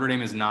 Notre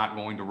Dame is not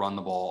going to run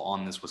the ball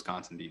on this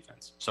Wisconsin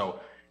defense.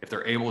 So if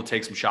they're able to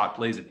take some shot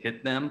plays and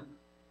hit them,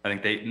 I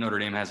think Notre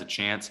Dame has a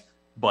chance.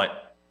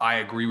 But I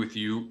agree with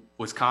you.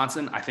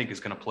 Wisconsin, I think, is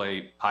going to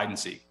play hide and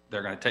seek.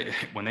 They're going to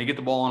when they get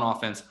the ball on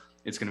offense,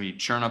 it's going to be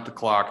churn up the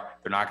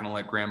clock. They're not going to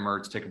let Graham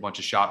Mertz take a bunch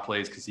of shot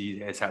plays because he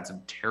has had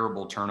some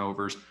terrible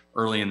turnovers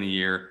early in the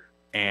year.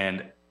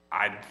 And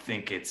I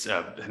think this is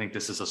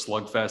a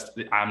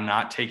slugfest. I'm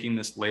not taking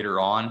this later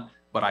on,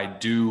 but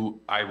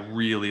I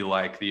really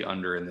like the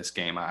under in this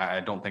game. I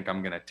don't think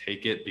I'm going to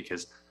take it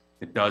because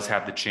it does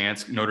have the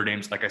chance. Notre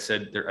Dame's, like I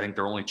said, I think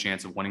their only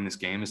chance of winning this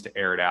game is to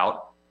air it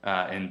out.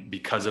 And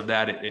because of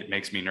that, it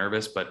makes me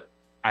nervous. But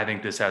I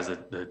think this has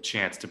the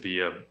chance to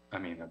be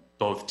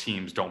both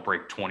teams don't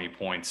break 20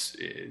 points,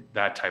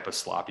 that type of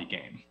sloppy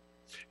game.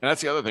 And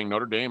that's the other thing.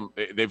 Notre Dame,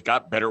 they've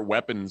got better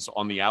weapons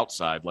on the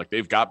outside. Like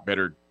they've got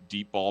better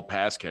deep ball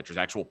pass catchers,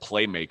 actual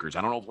playmakers.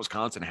 I don't know if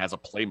Wisconsin has a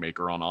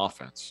playmaker on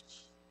offense.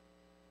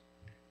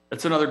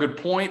 That's another good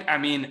point. I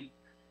mean,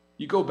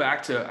 you go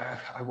back to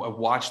I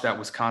watched that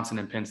Wisconsin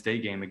and Penn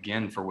State game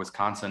again for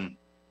Wisconsin.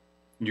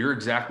 You're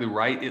exactly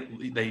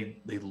right. They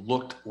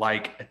looked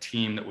like a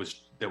team that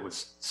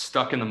was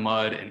stuck in the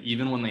mud, and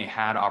even when they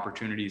had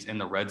opportunities in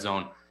the red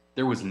zone,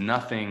 there was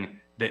nothing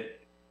that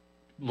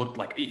looked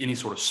like any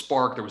sort of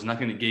spark. There was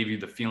nothing that gave you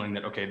the feeling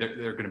that, okay,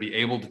 they're going to be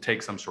able to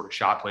take some sort of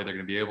shot play. They're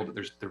going to be able to.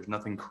 There was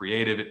nothing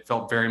creative. It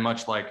felt very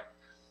much like,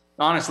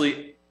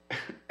 honestly,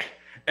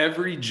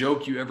 every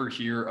joke you ever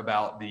hear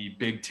about the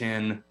Big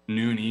Ten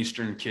noon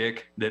Eastern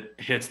kick that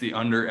hits the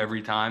under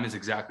every time is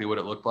exactly what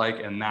it looked like.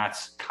 And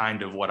that's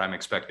kind of what I'm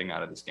expecting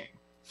out of this game.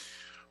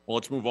 Well,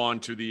 let's move on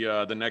to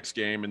the next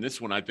game. And this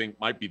one, I think,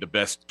 might be the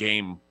best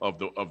game of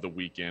the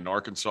weekend.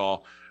 Arkansas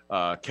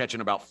catching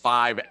about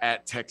 5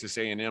 at Texas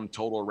A&M,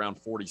 total around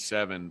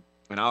 47.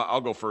 And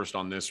I'll go first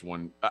on this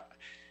one.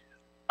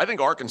 I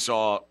think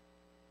Arkansas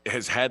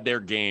has had their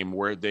game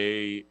where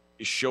they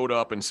showed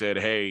up and said,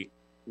 hey,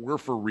 we're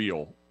for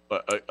real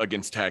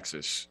against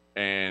Texas.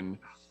 And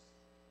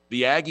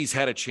the Aggies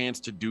had a chance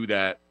to do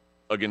that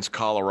against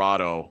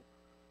Colorado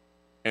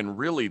and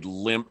really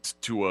limped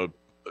to a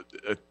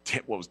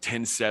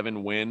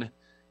 10-7 win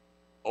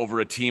over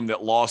a team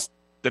that lost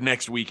the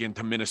next weekend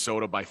to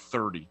Minnesota by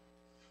 30.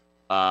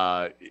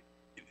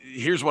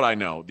 Here's what I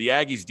know. The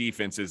Aggies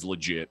defense is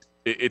legit.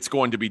 It's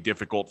going to be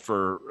difficult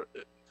for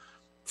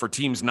for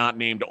teams not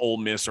named Ole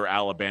Miss or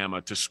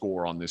Alabama to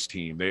score on this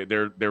team.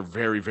 They're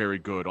very, very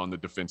good on the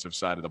defensive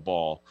side of the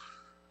ball.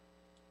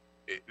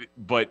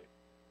 But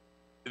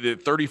the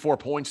 34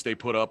 points they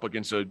put up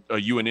against a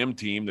UNM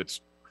team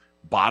that's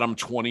bottom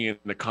 20 in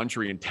the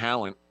country in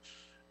talent,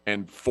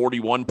 and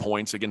 41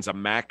 points against a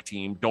MAC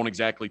team don't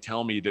exactly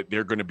tell me that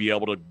they're going to be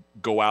able to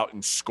go out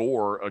and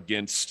score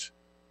against,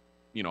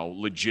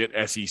 legit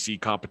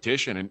SEC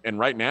competition. And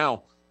right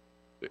now,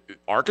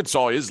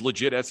 Arkansas is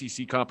legit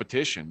SEC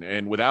competition.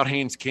 And without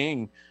Haynes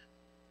King,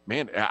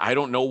 man, I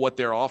don't know what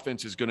their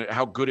offense is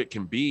how good it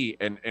can be.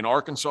 And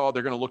Arkansas,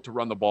 they're going to look to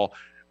run the ball.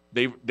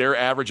 They're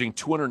averaging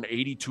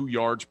 282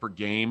 yards per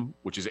game,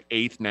 which is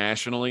 8th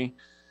nationally.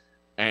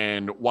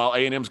 And while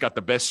A&M's got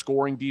the best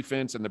scoring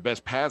defense and the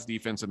best pass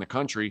defense in the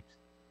country,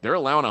 they're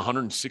allowing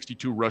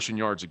 162 rushing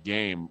yards a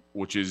game,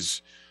 which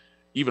is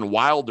even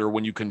wilder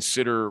when you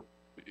consider,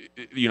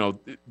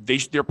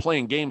 they're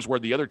playing games where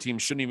the other team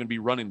shouldn't even be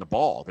running the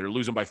ball. They're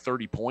losing by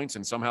 30 points,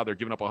 and somehow they're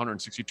giving up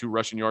 162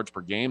 rushing yards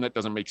per game. That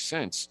doesn't make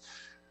sense.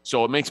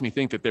 So it makes me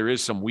think that there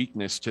is some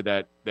weakness to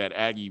that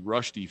Aggie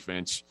rush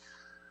defense.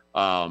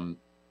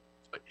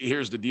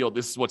 Here's the deal.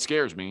 This is what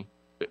scares me.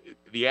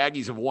 The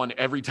Aggies have won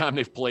every time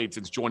they've played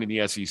since joining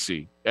the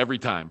SEC, every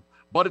time.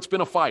 But it's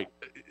been a fight.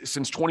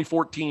 Since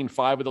 2014,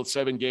 5 of the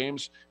 7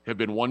 games have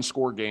been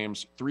one-score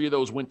games. 3 of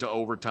those went to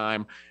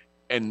overtime.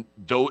 And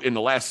though in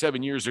the last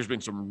 7 years, there's been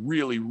some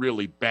really,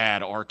 really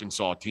bad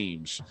Arkansas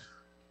teams.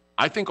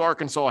 I think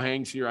Arkansas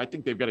hangs here. I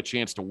think they've got a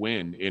chance to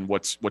win in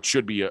what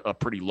should be a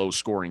pretty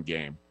low-scoring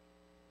game.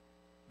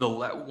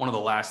 One of the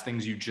last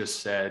things you just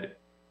said,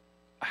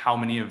 how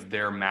many of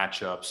their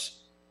matchups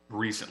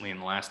recently in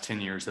the last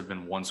 10 years have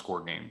been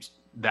one-score games?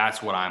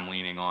 That's what I'm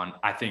leaning on.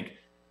 I think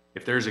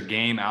if there's a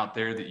game out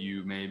there that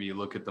you maybe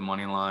look at the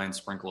money line,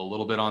 sprinkle a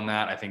little bit on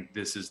that, I think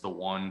this is the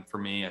one for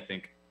me. I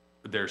think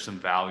there's some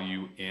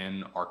value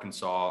in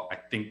Arkansas. I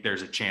think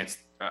there's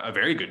a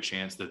very good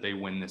chance that they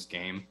win this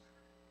game.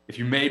 If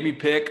you made me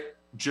pick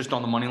just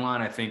on the money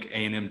line, I think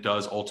A&M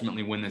does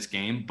ultimately win this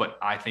game, but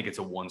I think it's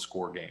a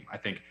one-score game. I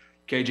think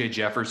KJ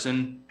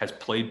Jefferson has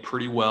played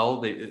pretty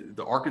well.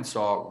 The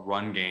Arkansas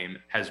run game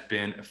has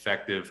been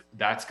effective.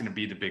 That's going to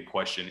be the big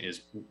question,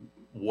 is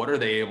what are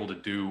they able to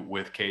do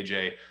with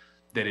KJ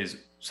that is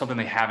something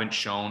they haven't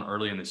shown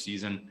early in the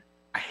season.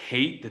 I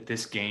hate that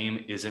this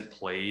game isn't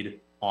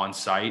played on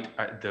site.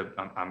 I feel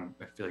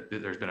like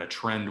there's been a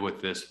trend with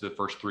this the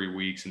first 3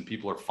 weeks, and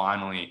people are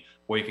finally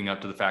waking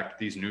up to the fact that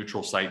these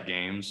neutral site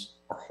games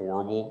are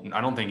horrible. And I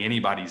don't think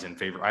anybody's in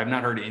favor. I've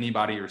not heard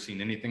anybody or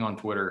seen anything on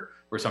Twitter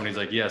where somebody's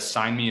like, yes,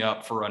 sign me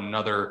up for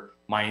another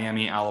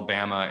Miami,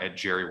 Alabama at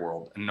Jerry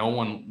World. And no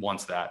one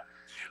wants that.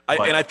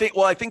 I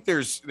think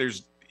there's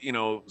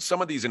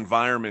some of these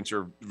environments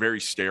are very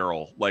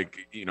sterile, like,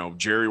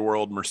 Jerry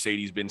World,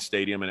 Mercedes-Benz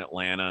Stadium in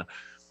Atlanta.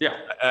 Yeah.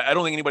 I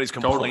don't think anybody's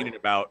complaining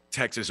about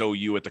Texas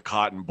OU at the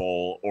Cotton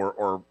Bowl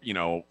or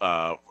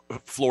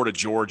Florida,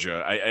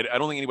 Georgia. I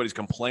don't think anybody's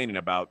complaining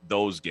about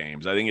those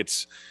games. I think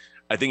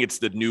it's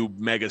the new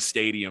mega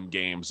stadium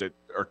games that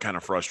are kind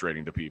of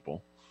frustrating to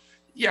people.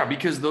 Yeah,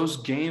 because those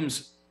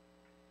games,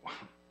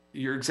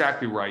 you're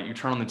exactly right. You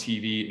turn on the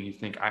TV and you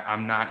think,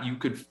 you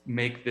could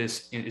make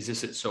this. Is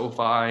this at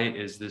SoFi?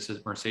 Is this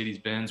at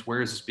Mercedes-Benz?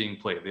 Where is this being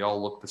played? They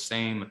all look the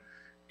same.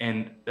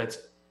 And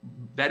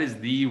that is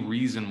the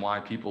reason why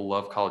people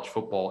love college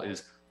football,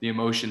 is the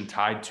emotion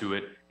tied to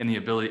it and the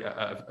ability.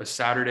 A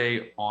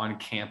Saturday on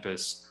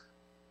campus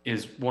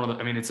is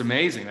it's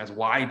amazing. That's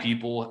why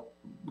people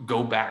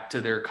go back to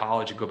their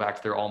college and go back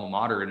to their alma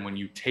mater. And when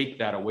you take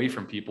that away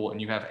from people and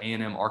you have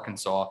A&M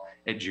Arkansas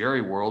at Jerry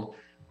World,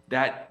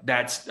 they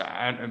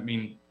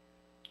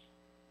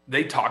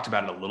talked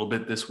about it a little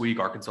bit this week.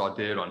 Arkansas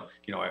did on,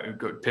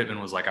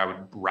 Pittman was like, I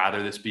would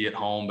rather this be at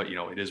home, but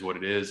it is what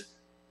it is.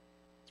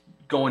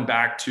 Going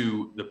back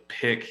to the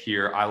pick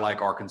here, I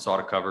like Arkansas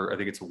to cover. I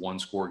think it's a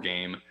one-score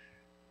game.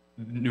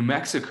 New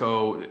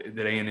Mexico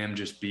that A&M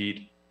just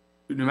beat,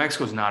 New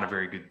Mexico's not a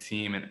very good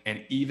team.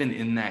 And even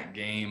in that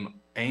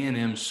game,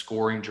 A&M's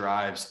scoring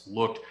drives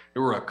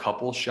there were a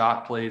couple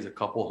shot plays, a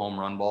couple home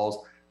run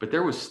balls, but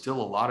there was still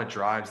a lot of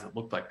drives that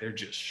looked like they're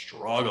just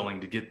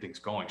struggling to get things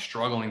going,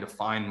 struggling to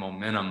find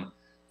momentum.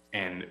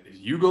 And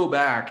you go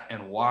back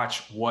and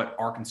watch what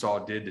Arkansas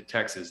did to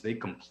Texas. They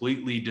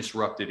completely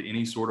disrupted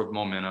any sort of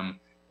momentum.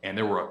 And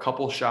there were a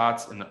couple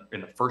shots in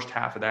the first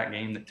half of that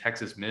game that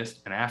Texas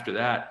missed. And after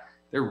that,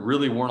 there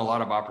really weren't a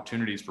lot of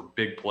opportunities for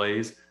big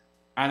plays.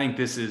 I think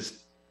this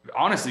is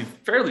honestly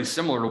fairly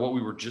similar to what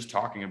we were just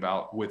talking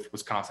about with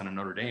Wisconsin and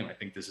Notre Dame. I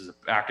think this is a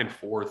back and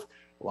forth,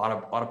 a lot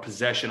of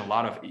possession,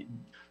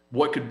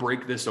 what could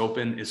break this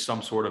open is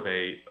some sort of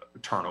a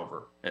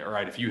turnover,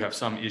 right? If you have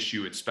some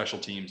issue at special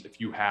teams, if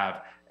you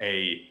have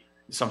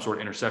some sort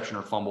of interception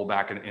or fumble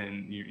back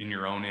in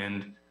your own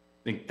end,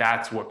 I think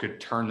that's what could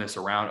turn this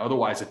around.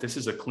 Otherwise, if this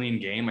is a clean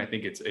game, I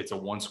think it's a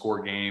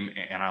one-score game,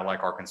 and I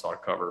like Arkansas to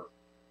cover.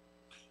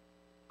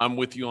 I'm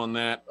with you on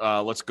that.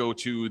 Let's go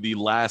to the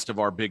last of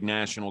our big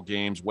national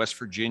games, West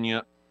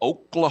Virginia,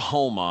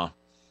 Oklahoma.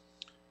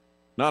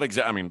 Not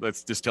exactly.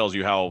 This tells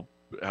you how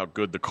how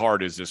good the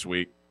card is this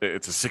week.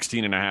 It's a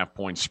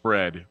 16.5-point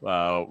spread.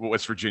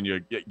 West Virginia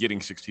getting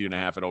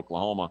 16.5 at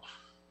Oklahoma.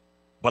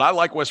 But I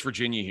like West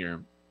Virginia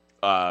here.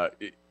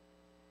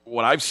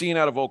 What I've seen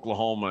out of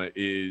Oklahoma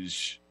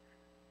is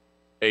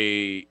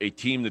a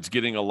team that's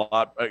getting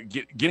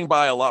getting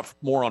by a lot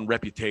more on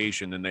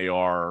reputation than they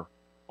are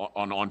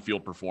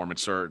on-field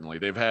performance. Certainly,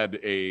 they've had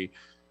a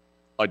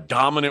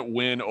dominant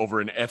win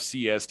over an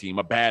FCS team,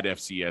 a bad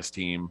FCS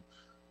team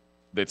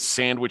that's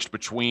sandwiched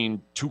between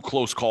two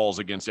close calls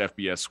against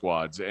FBS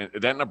squads. And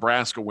that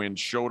Nebraska win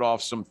showed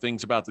off some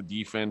things about the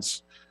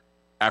defense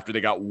after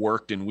they got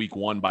worked in week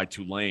 1 by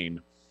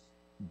Tulane.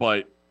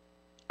 But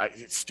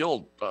it's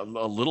still a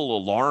little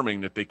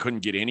alarming that they couldn't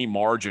get any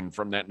margin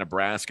from that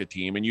Nebraska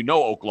team. And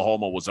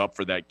Oklahoma was up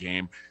for that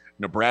game.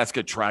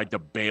 Nebraska tried to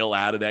bail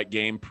out of that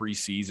game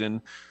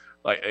preseason.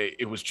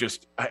 It was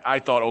just I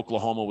thought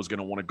Oklahoma was going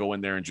to want to go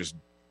in there and just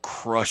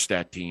crush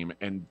that team,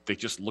 and they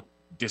just looked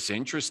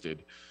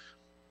disinterested.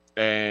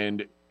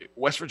 And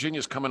West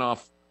Virginia's coming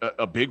off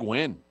a big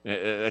win.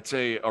 That's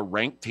a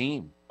ranked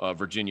team,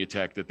 Virginia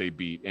Tech, that they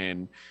beat.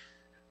 And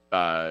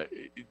Jared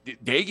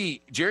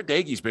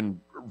Daigie's been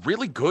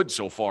really good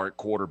so far at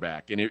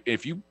quarterback. And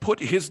if you put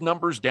his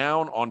numbers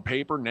down on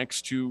paper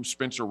next to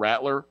Spencer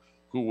Rattler,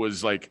 who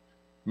was like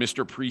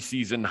Mr.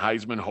 Preseason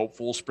Heisman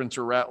hopeful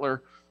Spencer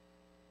Rattler,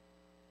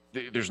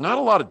 there's not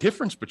a lot of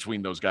difference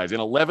between those guys. In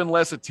 11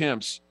 less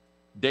attempts,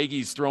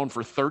 Daigie's thrown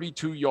for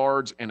 32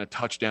 yards and a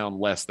touchdown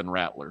less than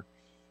Rattler.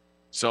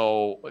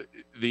 So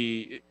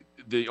the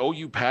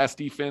OU pass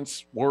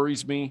defense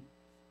worries me.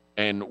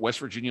 And West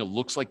Virginia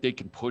looks like they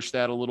can push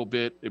that a little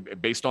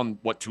bit based on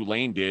what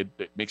Tulane did.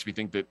 It makes me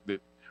think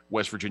that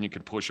West Virginia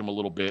could push them a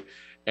little bit.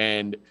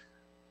 And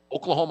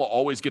Oklahoma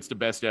always gets the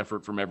best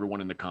effort from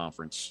everyone in the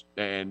conference.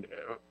 And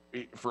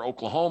for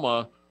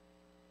Oklahoma,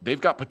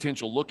 they've got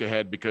potential look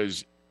ahead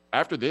because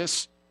after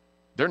this,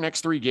 their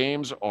next 3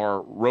 games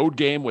are road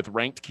game with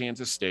ranked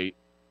Kansas State,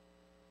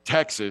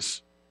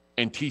 Texas,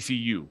 and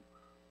TCU.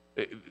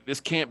 This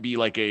can't be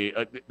like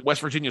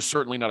West Virginia is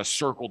certainly not a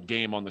circled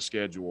game on the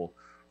schedule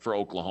for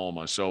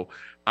Oklahoma. So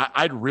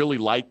I'd really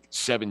like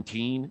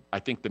 17. I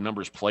think the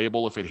number's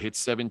playable if it hits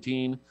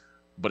 17,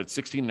 but at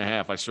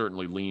 16.5, I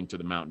certainly lean to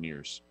the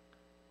Mountaineers.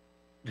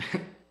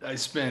 I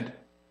spent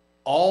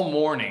all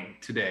morning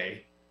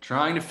today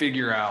trying to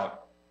figure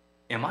out,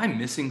 am I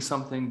missing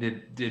something?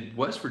 Did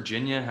West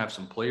Virginia have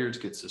some players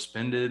get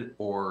suspended,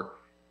 or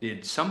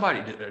did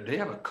they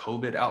have a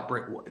COVID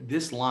outbreak?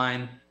 This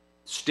line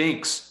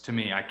stinks to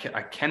me. I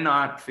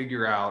cannot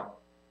figure out.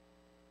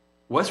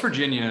 West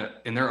Virginia,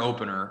 in their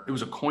opener, it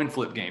was a coin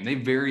flip game. They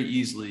very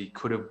easily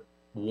could have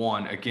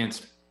won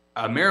against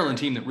a Maryland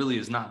team that really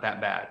is not that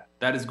bad.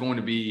 That is going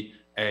to be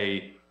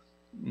a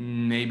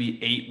maybe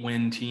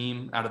 8-win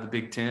team out of the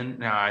Big Ten.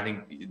 Now, I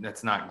think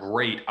that's not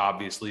great,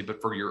 obviously, but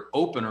for your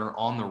opener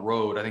on the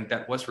road, I think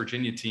that West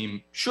Virginia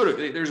team should have.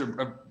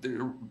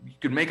 You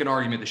could make an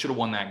argument they should have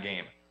won that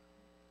game.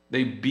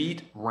 They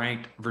beat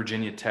ranked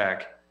Virginia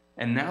Tech,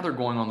 and now they're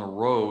going on the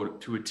road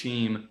to a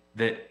team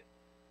that,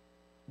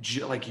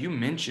 like you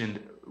mentioned,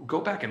 go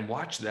back and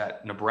watch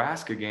that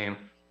Nebraska game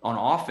on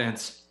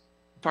offense.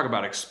 Talk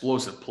about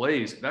explosive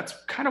plays. That's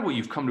kind of what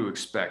you've come to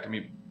expect. I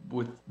mean,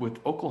 with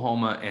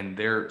Oklahoma and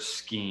their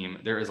scheme,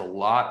 there is a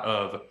lot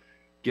of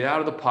get out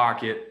of the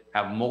pocket,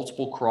 have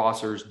multiple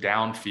crossers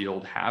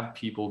downfield, have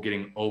people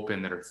getting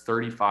open that are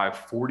 35,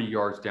 40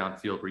 yards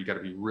downfield where you got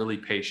to be really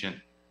patient.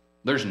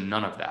 There's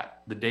none of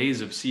that. The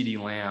days of CeeDee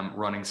Lamb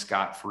running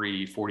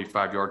scot-free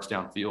 45 yards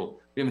downfield,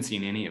 we haven't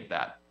seen any of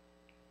that.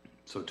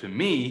 So to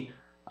me,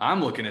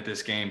 I'm looking at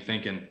this game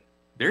thinking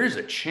there's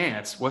a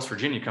chance West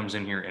Virginia comes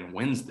in here and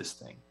wins this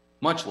thing,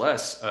 much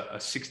less a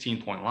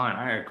 16-point line.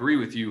 I agree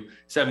with you.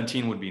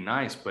 17 would be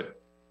nice, but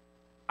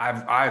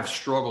I've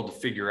struggled to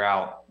figure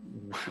out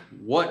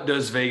what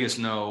does Vegas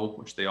know,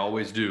 which they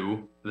always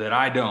do, that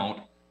I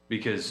don't,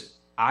 because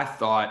I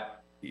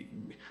thought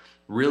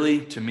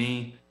really, to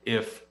me,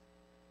 if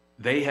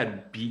they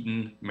had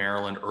beaten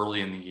Maryland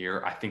early in the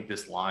year, I think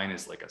this line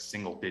is like a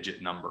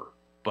single-digit number.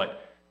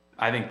 But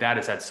I think that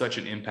has had such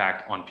an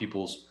impact on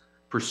people's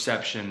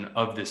perception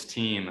of this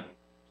team.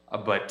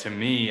 But to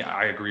me,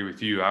 I agree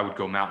with you. I would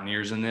go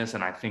Mountaineers in this,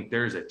 and I think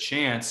there's a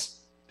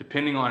chance,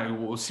 depending on it,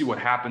 we'll see what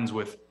happens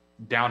with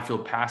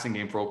downfield passing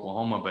game for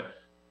Oklahoma, but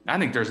I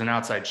think there's an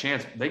outside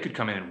chance they could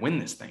come in and win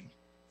this thing.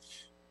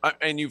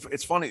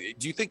 It's funny.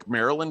 Do you think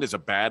Maryland is a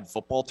bad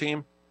football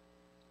team?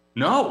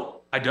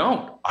 No, I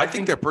don't. I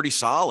think they're pretty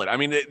solid. I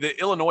mean, the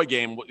Illinois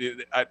game,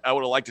 I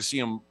would have liked to see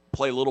them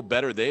play a little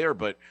better there,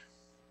 but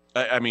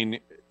I mean,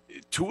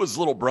 Tua's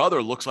little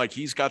brother looks like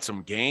he's got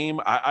some game.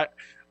 I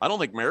don't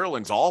think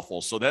Maryland's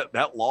awful. So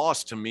that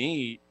loss to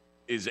me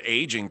is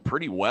aging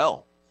pretty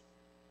well.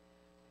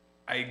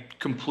 I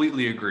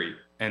completely agree.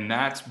 And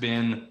that's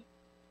been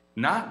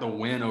not the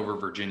win over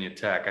Virginia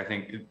Tech. I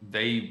think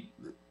they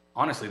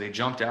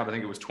jumped out. I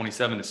think it was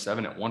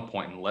 27-7 at one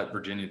point and let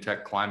Virginia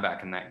Tech climb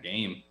back in that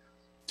game.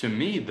 To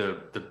me,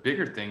 the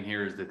bigger thing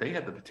here is that they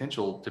had the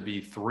potential to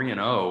be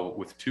 3-0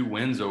 with 2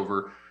 wins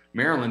over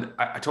Maryland,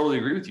 I totally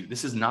agree with you.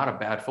 This is not a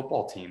bad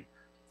football team.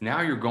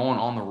 Now you're going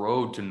on the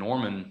road to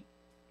Norman,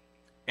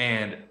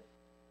 and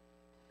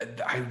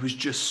I was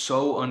just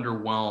so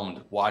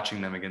underwhelmed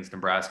watching them against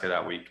Nebraska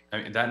that week.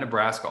 I mean, that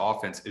Nebraska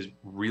offense is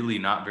really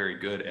not very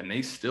good, and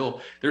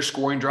their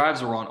scoring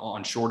drives are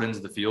on short ends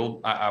of the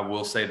field. I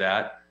will say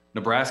that.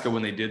 Nebraska,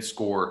 when they did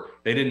score,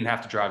 they didn't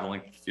have to drive the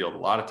length of the field. A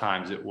lot of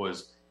times it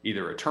was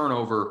either a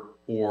turnover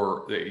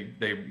or they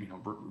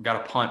got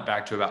a punt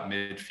back to about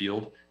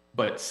midfield.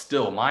 But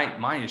still,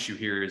 my issue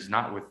here is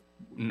not with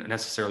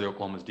necessarily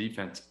Oklahoma's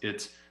defense.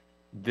 It's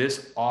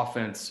this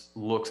offense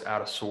looks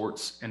out of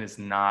sorts and is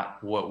not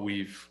what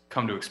we've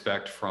come to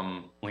expect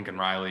from Lincoln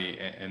Riley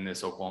and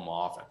this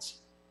Oklahoma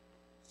offense.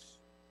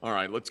 All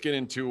right, let's get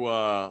into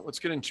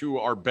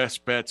our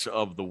best bets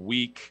of the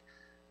week.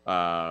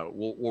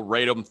 We'll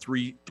rate them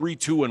 3,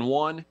 2, and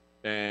 1,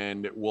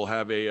 and we'll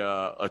have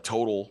a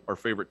total, our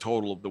favorite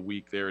total of the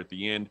week there at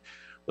the end.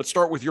 Let's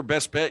start with your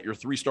best bet, your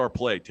 3-star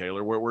play,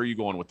 Taylor. Where are you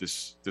going with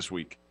this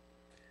week?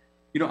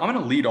 I'm going to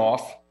lead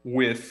off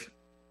with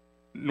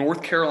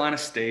North Carolina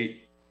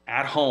State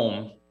at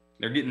home.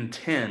 They're getting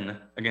 10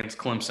 against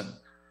Clemson.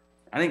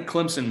 I think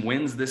Clemson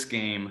wins this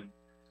game,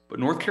 but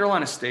North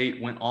Carolina State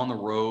went on the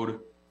road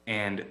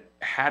and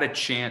had a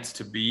chance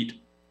to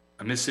beat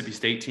a Mississippi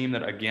State team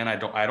that, again,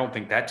 I don't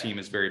think that team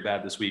is very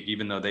bad this week,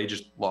 even though they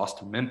just lost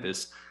to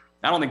Memphis.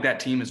 I don't think that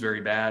team is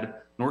very bad.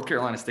 North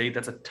Carolina State,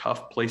 that's a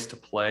tough place to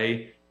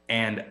play.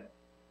 And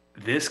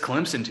this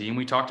Clemson team,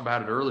 we talked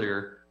about it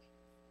earlier,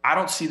 I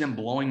don't see them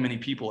blowing many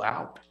people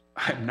out.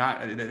 I think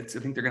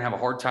they're going to have a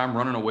hard time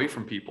running away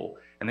from people.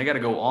 And they got to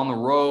go on the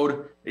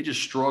road. They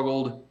just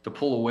struggled to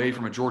pull away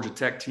from a Georgia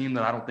Tech team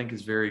that I don't think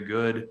is very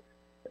good.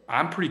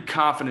 I'm pretty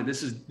confident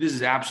this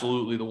is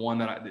absolutely the one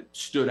that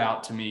stood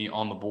out to me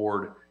on the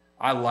board.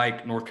 I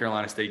like North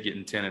Carolina State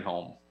getting 10 at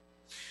home.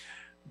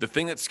 The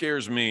thing that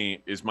scares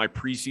me is my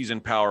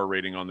preseason power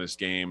rating on this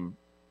game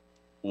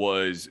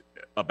was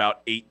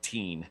about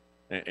 18,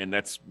 and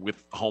that's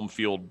with home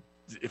field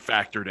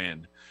factored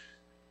in.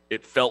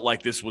 It felt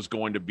like this was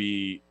going to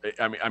be –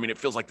 I mean, it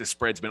feels like the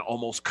spread's been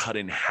almost cut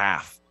in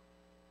half.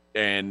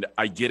 And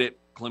I get it.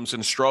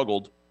 Clemson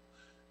struggled.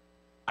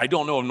 I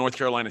don't know if North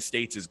Carolina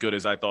State's as good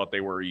as I thought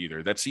they were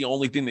either. That's the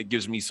only thing that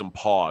gives me some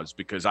pause,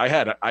 because I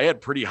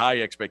had pretty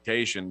high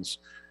expectations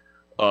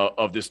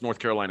of this North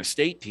Carolina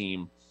State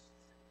team.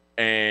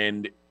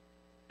 And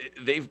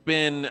they've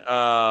been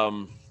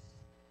I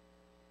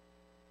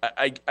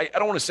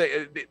don't want to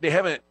say they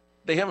haven't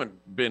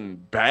been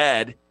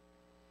bad,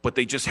 but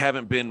they just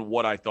haven't been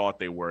what I thought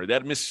they were.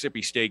 That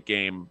Mississippi State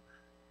game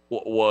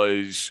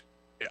was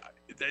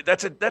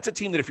that's a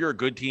team that if you're a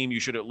good team, you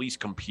should at least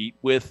compete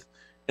with,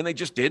 and they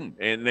just didn't.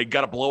 And they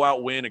got a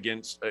blowout win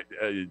against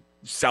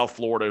South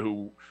Florida,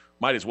 who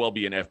might as well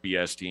be an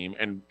FBS team,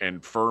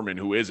 and Furman,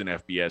 who is an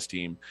FBS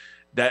team.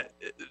 That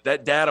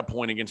data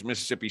point against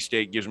Mississippi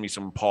State gives me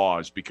some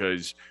pause,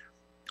 because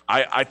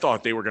I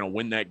thought they were going to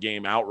win that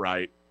game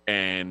outright.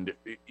 And,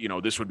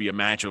 this would be a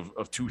match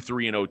of 2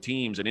 3-0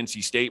 teams, and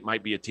NC State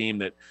might be a team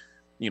that,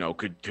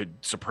 could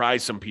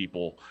surprise some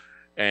people.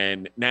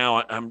 And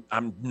now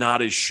I'm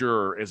not as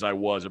sure as I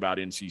was about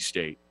NC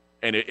State.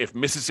 And if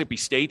Mississippi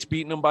State's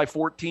beating them by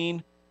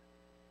 14,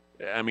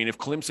 I mean, if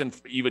Clemson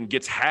even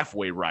gets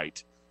halfway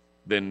right,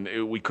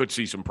 then we could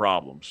see some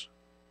problems.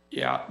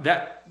 Yeah,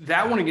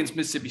 that one against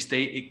Mississippi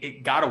State,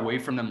 it got away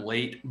from them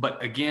late.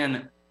 But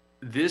again,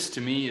 this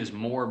to me is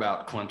more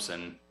about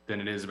Clemson than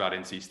it is about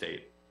NC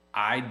State.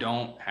 I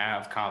don't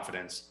have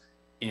confidence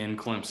in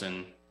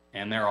Clemson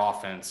and their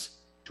offense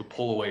to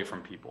pull away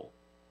from people.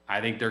 I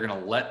think they're going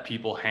to let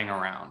people hang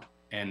around.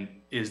 And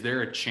is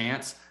there a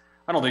chance?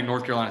 I don't think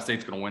North Carolina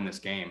State's going to win this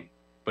game.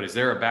 But is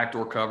there a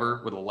backdoor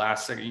cover with a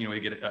last second, you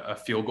get a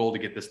field goal to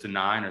get this to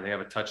 9, or they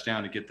have a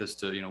touchdown to get this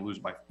to, lose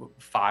by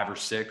 5 or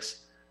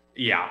 6?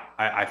 Yeah,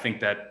 I think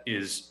that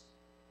is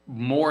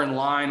more in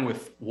line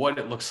with what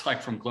it looks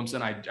like from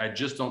Clemson. I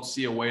just don't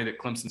see a way that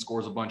Clemson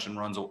scores a bunch and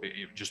runs,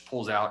 it just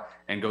pulls out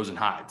and goes and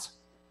hides.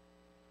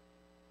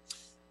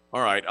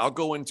 All right, I'll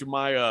go into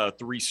my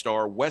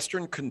 3-star.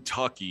 Western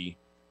Kentucky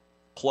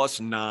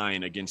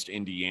 +9 against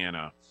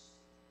Indiana.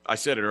 I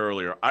said it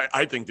earlier.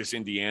 I think this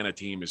Indiana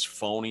team is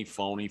phony.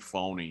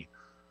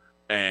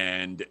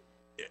 And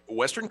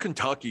Western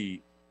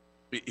Kentucky,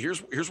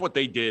 here's what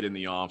they did in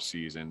the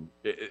offseason.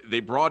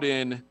 They brought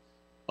in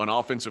an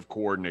offensive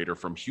coordinator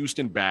from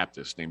Houston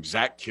Baptist named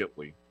Zach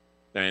Kitley.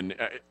 And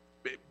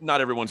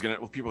not everyone's going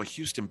to – people are like,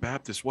 Houston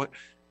Baptist, what?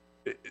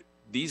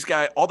 These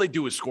guys, all they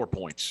do is score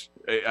points.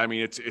 I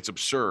mean, it's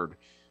absurd.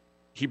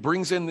 He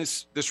brings in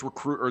this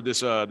recruit, or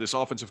this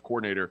offensive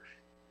coordinator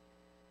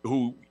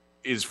who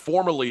is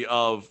formerly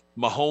of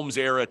Mahomes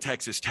era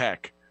Texas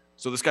Tech.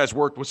 So this guy's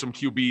worked with some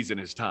QBs in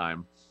his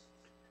time.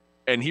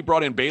 And he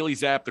brought in Bailey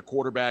Zapp, the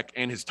quarterback,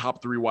 and his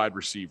top 3 wide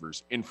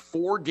receivers. In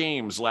 4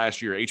 games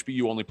last year,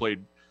 HBU only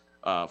played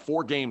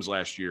 4 games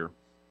last year.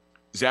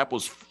 Zapp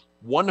was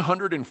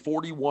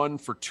 141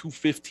 for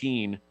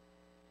 215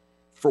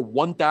 for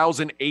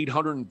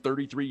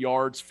 1,833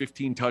 yards,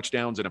 15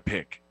 touchdowns, and a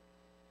pick.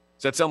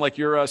 Does that sound like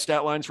your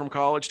stat lines from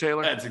college,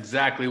 Taylor? That's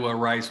exactly what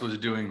Rice was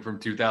doing from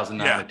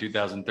 2009 to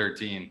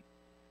 2013.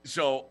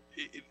 So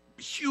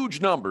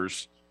huge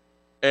numbers.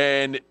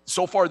 And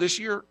so far this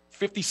year,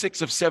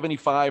 56 of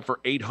 75 for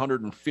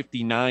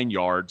 859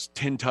 yards,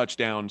 10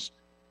 touchdowns,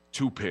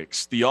 2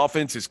 picks. The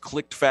offense has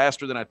clicked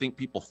faster than I think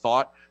people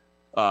thought.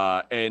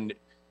 And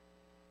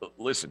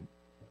listen,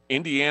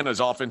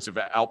 Indiana's offensive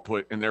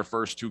output in their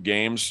first 2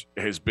 games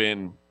has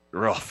been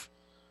rough.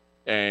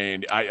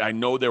 And I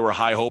know there were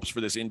high hopes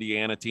for this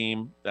Indiana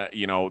team.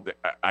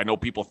 I know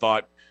people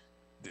thought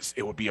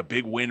it would be a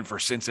big win for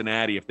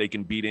Cincinnati if they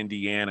can beat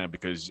Indiana,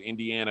 because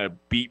Indiana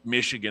beat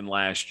Michigan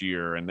last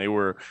year, and they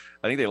were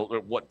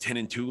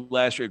 10-2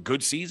 last year.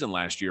 Good season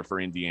last year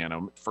for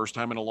Indiana, first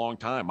time in a long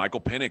time.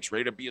 Michael Penix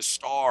ready to be a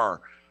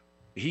star.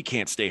 He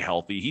can't stay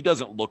healthy. He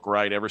doesn't look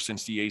right ever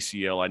since the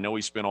ACL. I know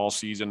he spent all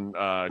season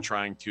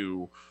trying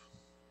to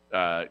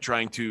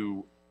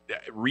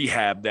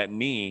rehab that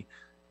knee,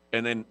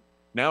 and then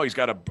now he's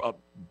got a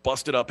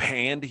busted up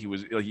hand.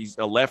 He's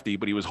a lefty,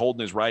 but he was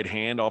holding his right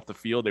hand off the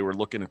field. They were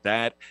looking at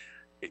that.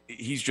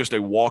 He's just a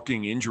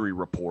walking injury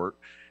report.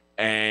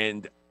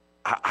 And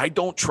I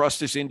don't trust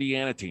this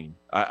Indiana team.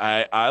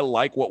 I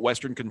like what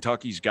Western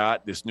Kentucky's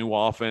got, this new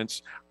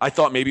offense. I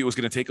thought maybe it was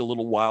going to take a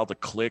little while to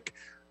click,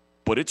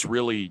 but it's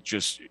really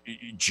just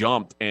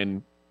jumped.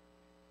 And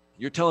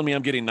you're telling me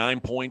I'm getting 9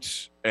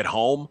 points at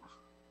home?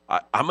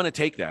 I'm going to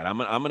take that. I'm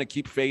going to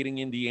keep fading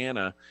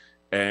Indiana.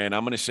 And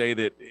I'm going to say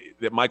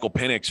that Michael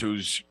Penix,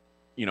 who's,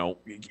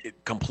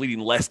 completing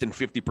less than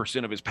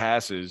 50% of his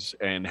passes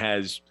and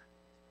has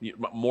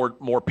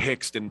more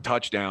picks than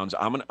touchdowns,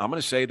 I'm going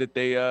to say that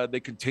they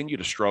continue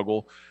to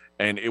struggle.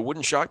 And it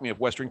wouldn't shock me if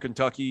Western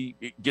Kentucky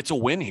gets a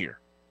win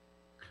here.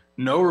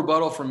 No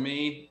rebuttal from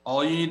me.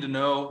 All you need to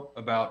know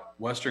about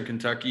Western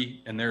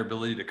Kentucky and their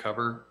ability to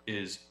cover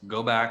is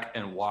go back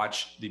and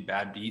watch the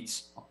bad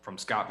beats from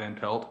Scott Van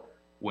Pelt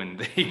when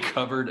they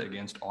covered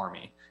against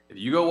Army. If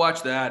you go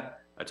watch that,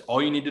 that's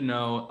all you need to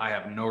know. I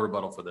have no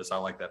rebuttal for this. I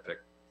like that pick.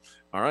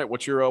 All right.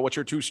 What's your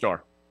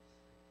 2-star?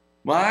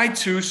 My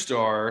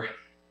 2-star,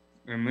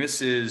 and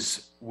this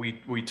is,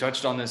 we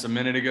touched on this a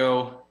minute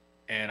ago,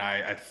 and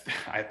I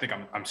think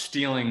I'm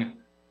stealing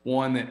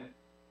one that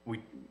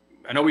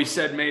I know we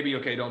said maybe,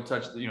 okay, don't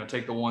touch,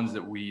 take the ones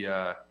that we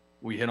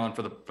hit on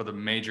for the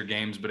major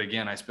games. But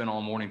again, I spent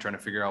all morning trying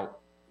to figure out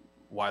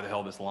why the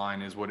hell this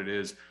line is what it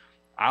is.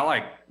 I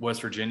like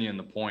West Virginia in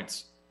the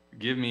points.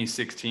 Give me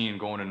 16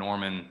 going to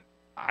Norman.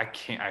 I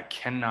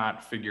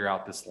cannot figure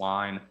out this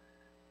line.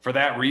 For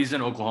that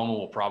reason, Oklahoma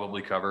will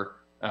probably cover.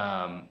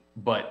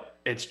 But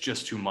it's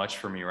just too much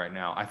for me right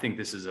now. I think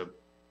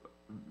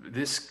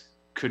this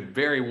could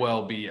very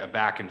well be a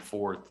back and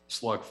forth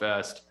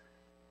slugfest.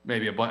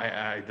 Maybe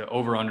the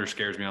over-under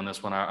scares me on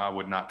this one. I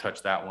would not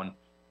touch that one.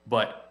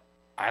 But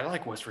I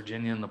like West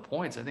Virginia in the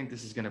points. I think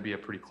this is going to be a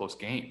pretty close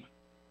game.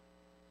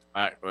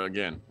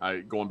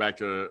 Going back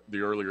to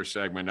the earlier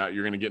segment,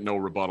 you're going to get no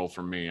rebuttal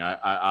from me.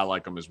 I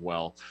like them as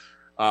well.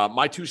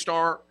 My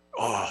 2-star,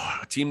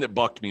 a team that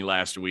bucked me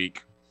last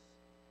week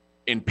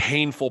in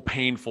painful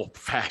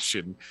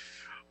fashion.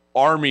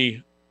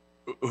 Army,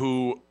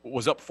 who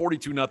was up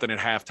 42-0 at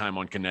halftime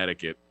on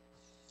Connecticut.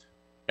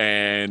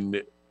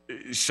 And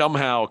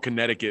somehow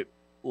Connecticut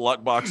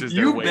luck boxes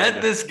their way. You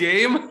bet this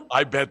game?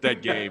 I bet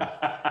that game.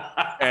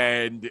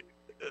 And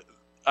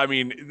I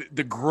mean,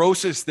 the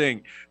grossest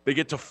thing, they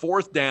get to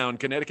 4th down.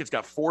 Connecticut's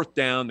got 4th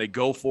down. They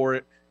go for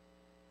it.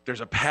 There's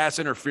a pass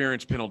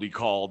interference penalty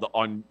called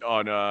on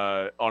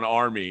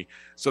Army.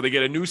 So they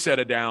get a new set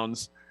of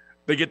downs.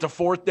 They get to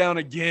 4th down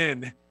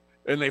again,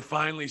 and they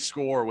finally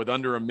score with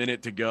under a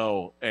minute to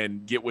go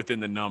and get within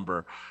the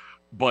number.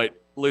 But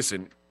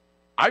listen,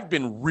 I've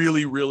been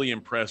really, really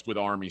impressed with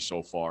Army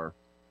so far.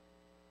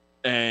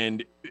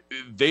 And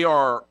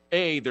they're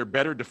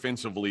better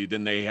defensively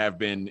than they have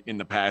been in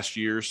the past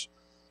years.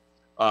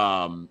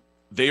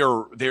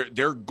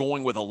 They're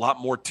going with a lot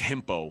more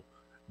tempo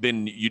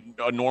than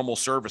a normal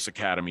service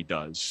academy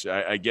does.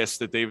 I guess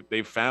that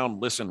they've found,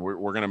 listen,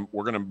 we're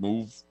gonna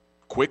move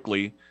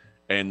quickly,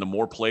 and the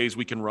more plays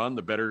we can run,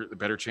 the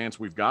better chance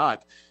we've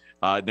got.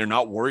 They're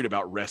not worried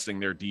about resting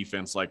their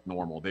defense like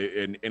normal.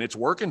 And it's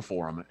working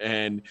for them.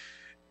 And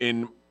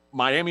in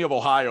Miami of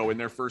Ohio, in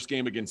their first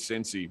game against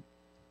Cincy,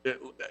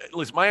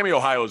 listen, Miami,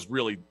 Ohio is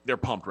really, they're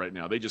pumped right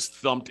now. They just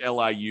thumped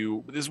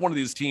LIU. This is one of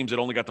these teams that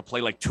only got to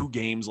play like 2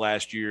 games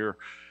last year.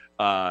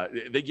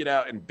 They get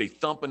out and they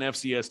thump an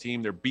FCS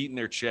team. They're beating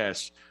their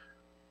chests.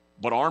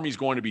 But Army's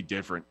going to be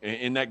different.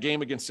 In that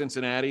game against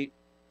Cincinnati,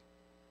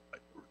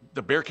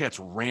 the Bearcats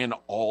ran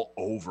all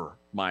over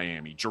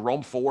Miami.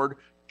 Jerome Ford,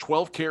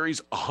 12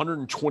 carries,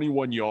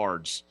 121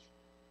 yards.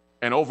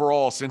 And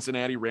overall,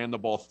 Cincinnati ran the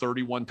ball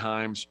 31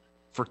 times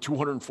for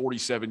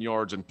 247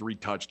 yards and 3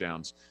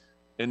 touchdowns.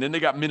 And then they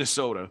got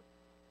Minnesota,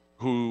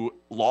 who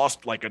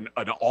lost like an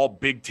all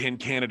Big Ten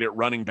candidate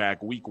running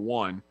back week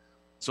 1.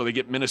 So they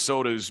get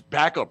Minnesota's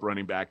backup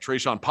running back,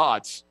 Trayshawn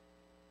Potts.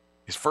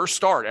 His first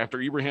start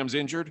after Ibrahim's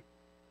injured,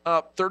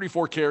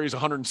 34 carries,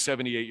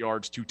 178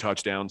 yards, 2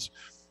 touchdowns.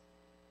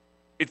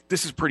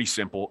 this is pretty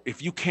simple.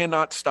 If you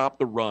cannot stop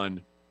the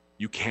run,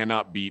 you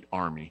cannot beat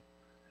Army.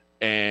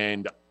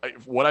 And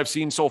what I've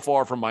seen so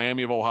far from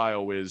Miami of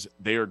Ohio is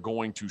they are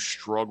going to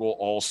struggle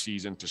all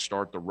season to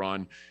start the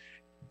run.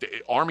 The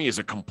Army is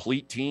a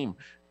complete team.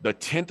 The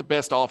 10th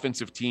best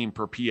offensive team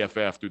per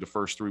PFF through the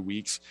first 3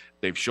 weeks.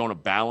 They've shown a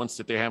balance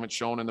that they haven't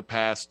shown in the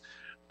past.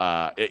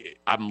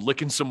 I'm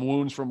licking some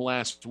wounds from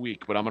last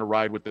week, but I'm going to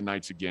ride with the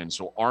Knights again.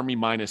 So Army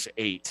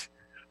 -8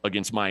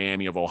 against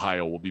Miami of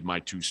Ohio will be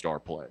my 2-star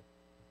play.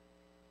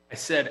 I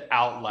said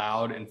out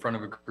loud in front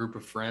of a group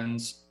of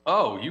friends,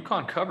 "Oh,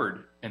 UConn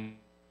covered." And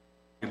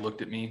he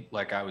looked at me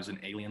like I was an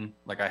alien,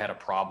 like I had a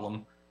problem.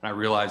 And I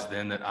realized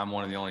then that I'm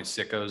one of the only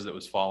sickos that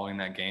was following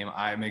that game.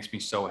 It makes me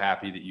so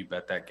happy that you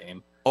bet that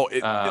game. Oh,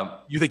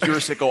 you think you're a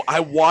sicko? I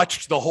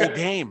watched the whole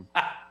game.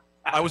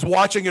 I was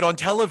watching it on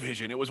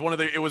television. It was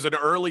an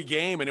early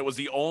game, and it was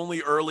the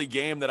only early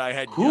game that I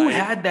had. Who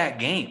had that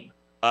game?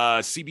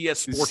 CBS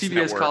Sports CBS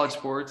Network. College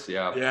Sports,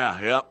 yeah.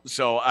 Yeah.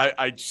 So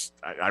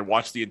I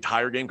watched the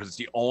entire game because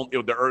it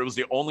was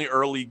the only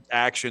early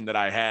action that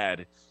I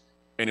had,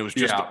 and it was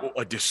just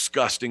a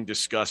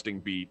disgusting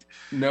beat.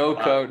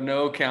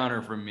 No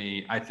counter from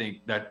me. I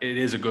think that it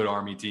is a good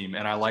Army team,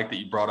 and I like that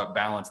you brought up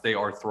balance. They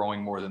are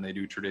throwing more than they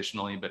do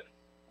traditionally, but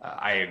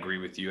I agree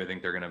with you. I don't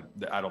think they're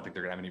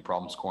gonna have any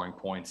problem scoring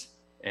points,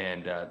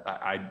 and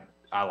I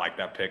like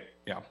that pick.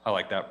 Yeah, I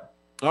like that.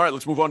 All right,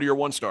 let's move on to your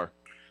 1-star.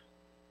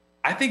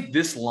 I think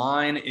this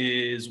line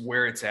is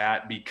where it's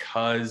at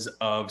because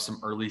of some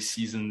early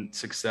season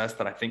success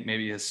that I think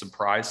maybe has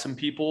surprised some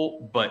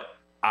people. But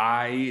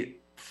I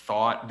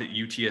thought that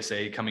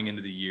UTSA coming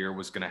into the year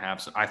was going to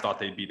have I thought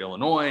they'd beat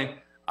Illinois.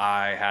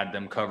 I had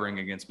them covering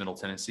against Middle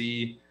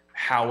Tennessee.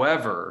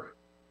 However,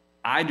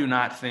 I do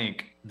not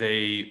think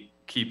they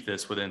keep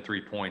this within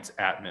 3 points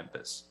at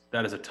Memphis.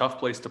 That is a tough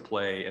place to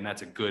play, and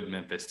that's a good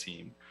Memphis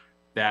team.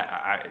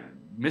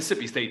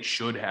 Mississippi State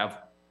should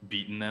have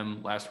beaten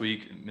them last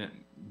week,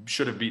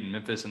 should have beaten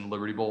Memphis in the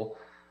Liberty Bowl.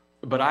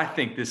 But I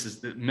think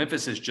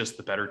Memphis is just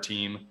the better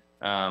team.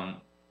 And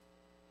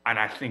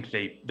I think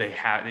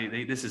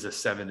this is a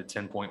 7 to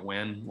 10 point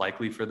win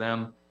likely for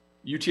them.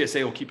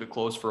 UTSA will keep it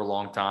close for a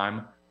long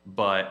time,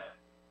 but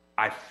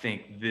I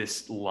think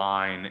this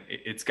line,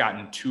 it's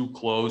gotten too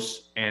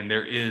close, and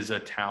there is a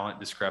talent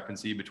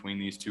discrepancy between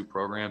these two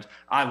programs.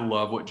 I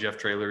love what Jeff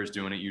Traylor is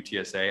doing at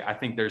UTSA. I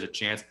think there's a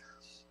chance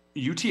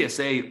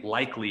UTSA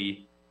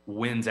likely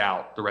wins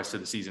out the rest of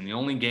the season. The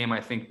only game I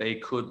think they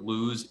could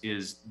lose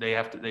is they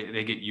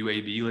get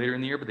UAB later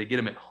in the year, but they get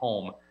them at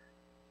home.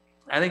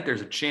 I think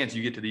there's a chance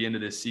you get to the end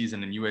of this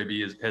season and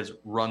UAB has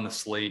run the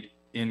slate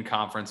in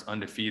conference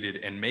undefeated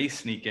and may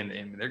sneak in,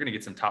 and they're going to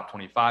get some top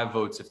 25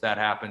 votes if that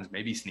happens,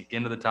 maybe sneak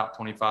into the top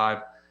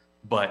 25.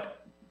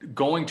 But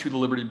going to the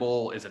Liberty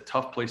Bowl is a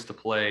tough place to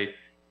play,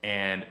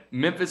 and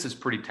Memphis is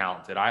pretty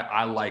talented.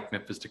 I like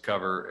Memphis to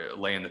cover,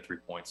 laying the 3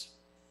 points.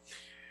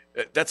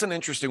 That's an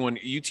interesting one.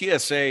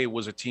 UTSA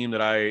was a team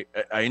that I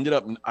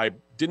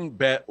didn't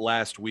bet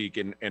last week,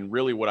 and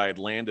really what I had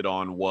landed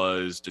on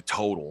was the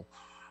total,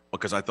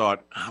 because I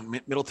thought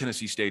Middle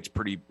Tennessee State's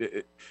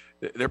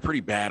they're pretty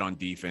bad on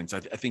defense. I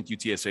think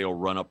UTSA will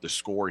run up the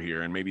score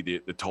here, and maybe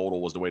the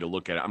total was the way to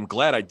look at it. I'm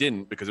glad I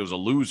didn't, because it was a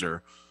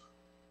loser.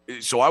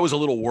 So I was a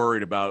little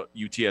worried about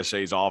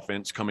UTSA's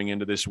offense coming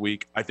into this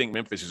week. I think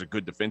Memphis is a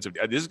good defensive.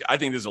 I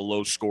think this is a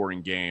low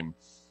scoring game.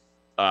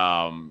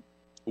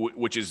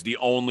 Which is the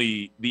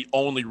only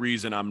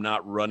reason I'm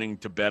not running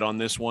to bet on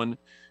this one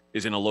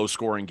is in a low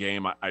scoring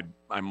game.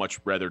 I much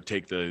rather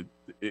take the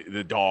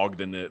dog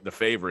than the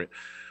favorite,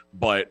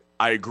 but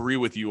I agree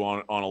with you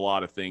on a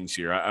lot of things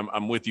here.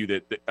 I'm with you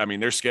that I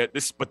mean, they're scared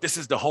but this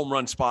is the home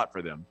run spot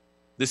for them.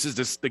 This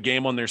is the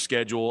game on their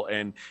schedule.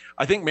 And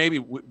I think maybe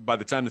by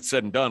the time it's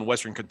said and done,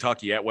 Western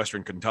Kentucky,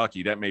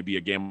 that may be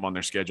a game on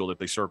their schedule that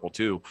they circle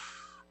too.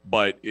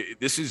 But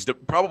this is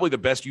probably the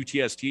best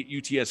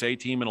UTSA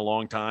team in a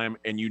long time.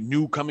 And you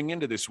knew coming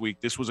into this week,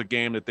 this was a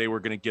game that they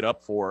were going to get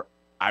up for.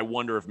 I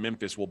wonder if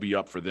Memphis will be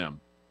up for them.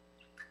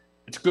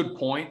 It's a good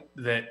point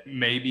that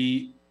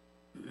maybe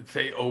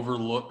they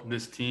overlook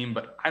this team,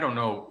 but I don't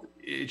know.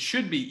 It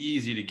should be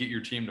easy to get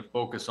your team to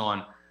focus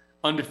on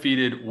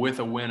undefeated with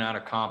a win out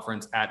of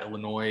conference at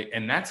Illinois.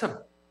 And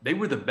they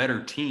were the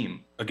better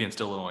team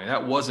against Illinois.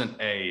 That wasn't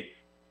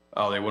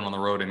they went on the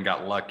road and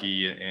got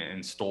lucky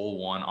and stole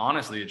one.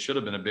 Honestly, it should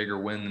have been a bigger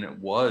win than it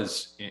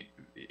was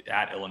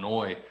at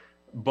Illinois.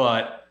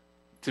 But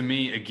to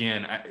me,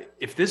 again,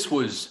 if this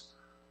was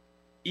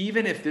at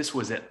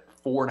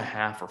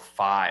 4.5 or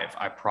 5,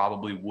 I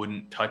probably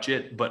wouldn't touch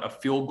it. But a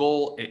field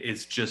goal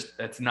is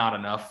that's not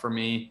enough for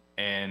me.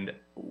 And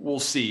we'll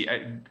see.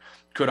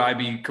 Could I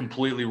be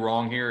completely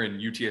wrong here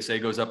and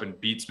UTSA goes up and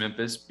beats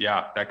Memphis?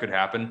 Yeah, that could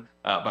happen.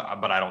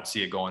 But I don't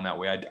see it going that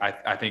way.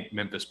 I think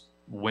Memphis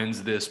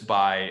wins this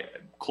by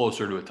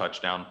closer to a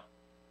touchdown.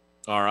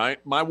 All right.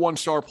 My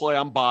 1-star play,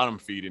 I'm bottom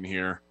feeding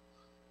here.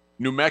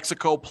 New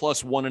Mexico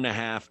plus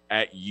 1.5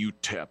 at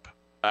UTEP.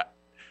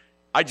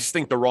 I just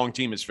think the wrong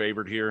team is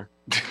favored here.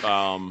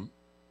 I'm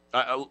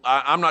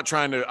not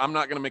going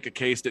to make a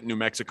case that New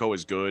Mexico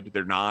is good.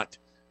 They're not.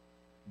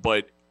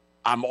 but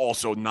I'm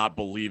also not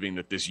believing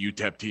that this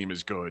UTEP team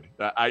is good.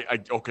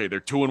 Okay, they're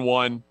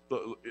 2-1.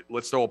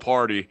 Let's throw a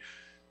party.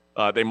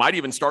 They might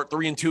even start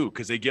 3-2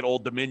 because they get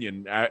Old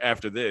Dominion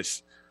after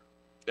this,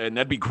 and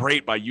that'd be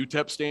great by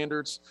UTEP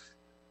standards.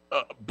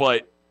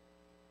 But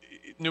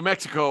New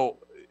Mexico,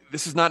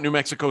 this is not New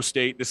Mexico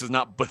State. This is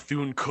not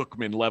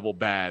Bethune-Cookman level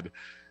bad.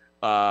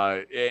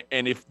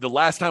 And if the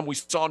last time we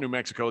saw New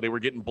Mexico, they were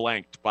getting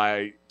blanked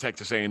by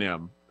Texas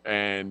A&M,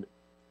 and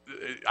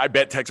I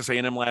bet Texas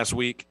A&M last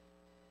week.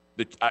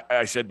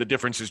 I said the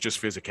difference is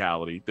just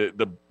physicality.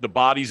 The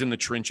bodies in the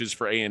trenches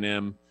for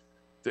A&M.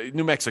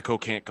 New Mexico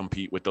can't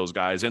compete with those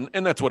guys, and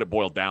that's what it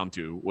boiled down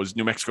to. Was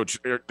New Mexico?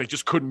 They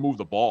just couldn't move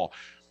the ball.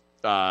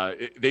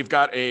 They've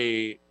got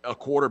a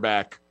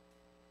quarterback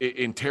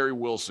in Terry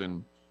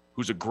Wilson,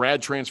 who's a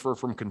grad transfer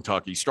from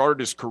Kentucky. Started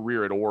his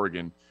career at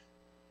Oregon.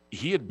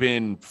 He had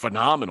been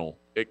phenomenal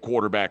at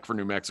quarterback for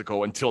New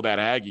Mexico until that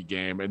Aggie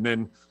game, and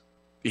then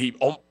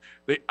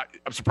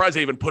I'm surprised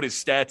they even put his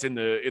stats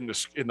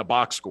in the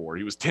box score.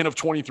 He was 10 of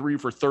 23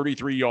 for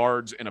 33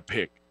 yards and a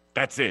pick.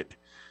 That's it.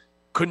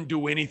 Couldn't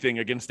do anything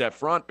against that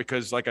front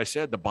because, like I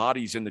said, the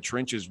bodies in the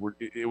trenches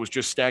it was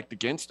just stacked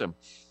against him.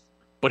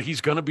 But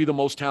he's going to be the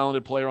most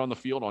talented player on the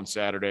field on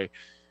Saturday.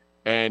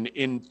 And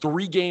in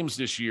 3 games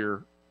this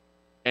year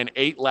and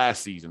 8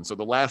 last season, so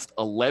the last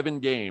 11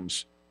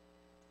 games,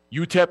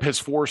 UTEP has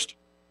forced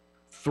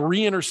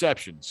 3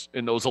 interceptions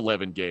in those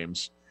 11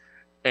 games.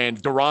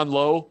 And Deron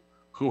Lowe,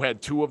 who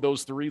had 2 of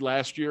those 3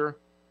 last year,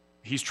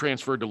 he's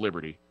transferred to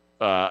Liberty.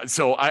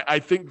 So I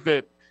think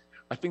that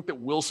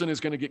Wilson is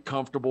going to get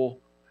comfortable,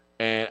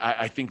 and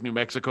I think New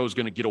Mexico is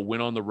going to get a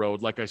win on the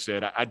road. Like I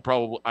said, I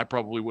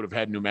probably would have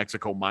had New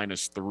Mexico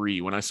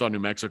 -3. When I saw New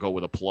Mexico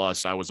with a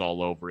plus, I was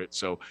all over it.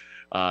 So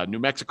New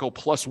Mexico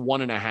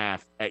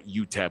 +1.5 at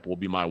UTEP will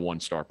be my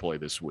 1-star play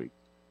this week.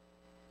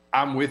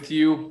 I'm with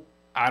you.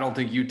 I don't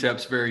think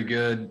UTEP's very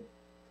good.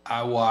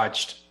 I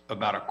watched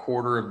about a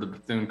quarter of the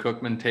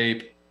Bethune-Cookman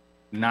tape.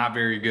 Not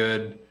very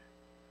good.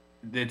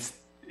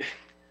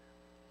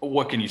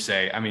 What can you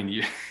say? I mean,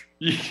 you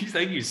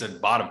think you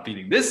said bottom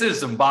feeding. This is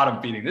some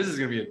bottom feeding. This is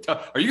going to be a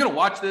tough. Are you going to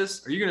watch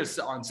this? Are you going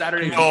to on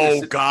Saturday?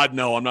 No, God,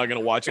 no. I'm not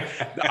going to watch it.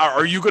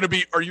 Are you going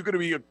to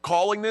be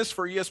calling this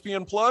for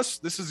ESPN Plus?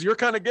 This is your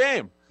kind of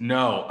game.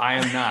 No, I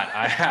am not.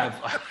 I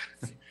have.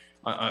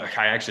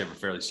 I actually have a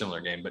fairly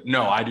similar game, but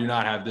no, I do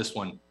not have this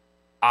one.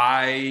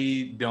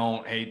 I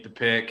don't hate the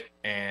pick,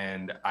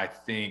 and I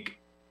think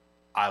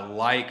I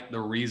like the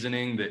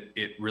reasoning that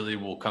it really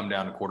will come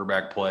down to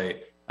quarterback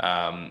play.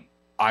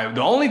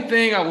 The only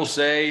thing I will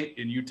say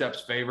in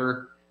UTEP's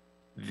favor,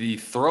 the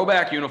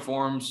throwback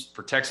uniforms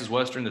for Texas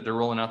Western that they're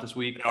rolling out this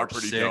week are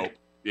pretty sick. dope.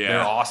 Yeah,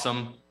 they're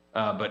awesome,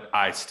 but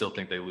I still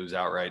think they lose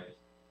outright.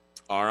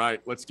 All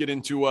right, let's get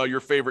into your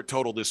favorite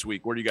total this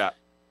week. What do you got?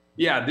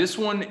 Yeah, this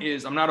one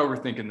is – I'm not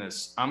overthinking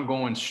this. I'm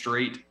going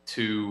straight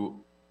to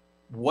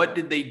what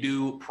did they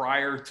do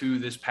prior to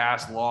this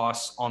past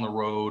loss on the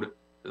road,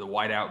 the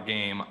whiteout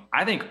game.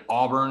 I think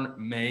Auburn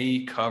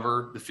may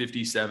cover the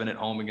 57 at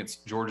home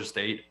against Georgia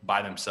State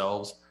by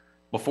themselves.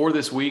 Before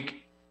this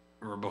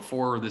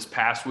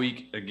past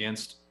week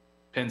against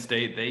Penn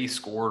State, they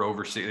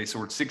scored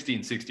 60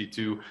 and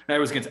 62. That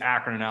was against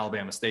Akron and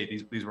Alabama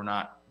State. These were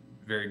not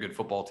very good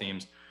football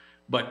teams.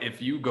 But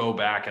if you go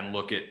back and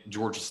look at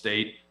Georgia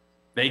State,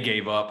 they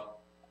gave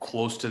up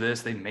close to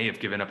this. They may have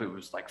given up, it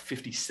was like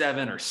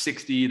 57 or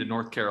 60 to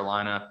North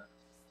Carolina.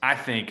 I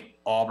think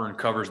Auburn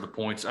covers the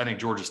points. I think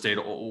Georgia State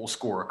will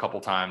score a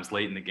couple times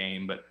late in the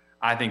game, but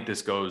I think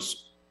this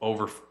goes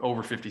over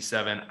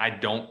 57.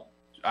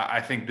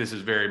 I think this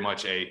is very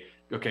much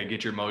okay,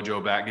 get your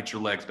mojo back, get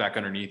your legs back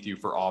underneath you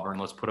for Auburn.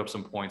 Let's put up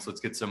some points. Let's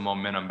get some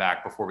momentum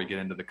back before we get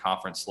into the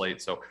conference slate.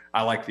 So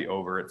I like the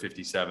over at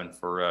 57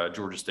 for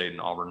Georgia State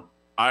and Auburn.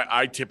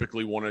 I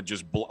typically want to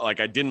just like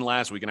I didn't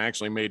last week, and I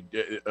actually made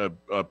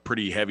a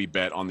pretty heavy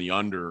bet on the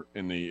under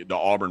in the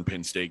Auburn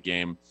Penn State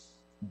game.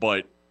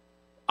 But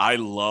I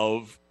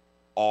love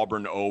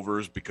Auburn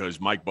overs because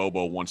Mike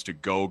Bobo wants to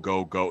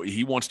go.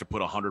 He wants to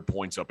put 100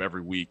 points up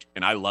every week,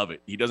 and I love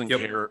it. He doesn't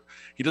care.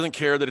 He doesn't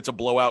care that it's a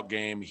blowout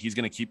game. He's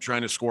going to keep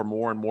trying to score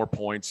more and more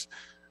points.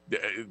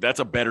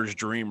 That's a bettor's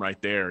dream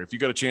right there. If you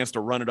got a chance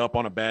to run it up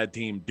on a bad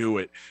team, do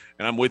it.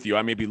 And I'm with you.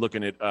 I may be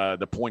looking at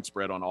the point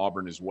spread on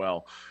Auburn as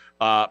well.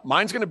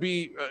 Mine's going to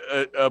be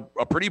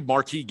a pretty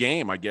marquee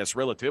game, I guess,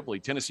 relatively.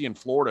 Tennessee and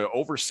Florida,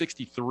 over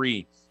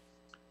 63.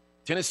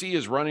 Tennessee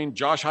is running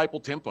Josh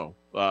Heupel tempo,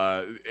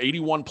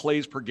 81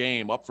 plays per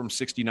game, up from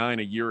 69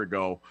 a year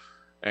ago.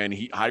 And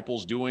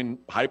Heupel's doing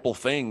Heupel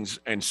things.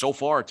 And so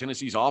far,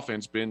 Tennessee's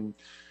offense been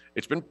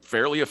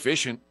fairly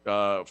efficient,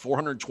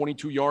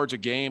 422 yards a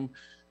game.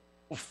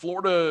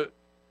 Florida,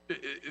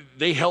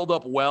 they held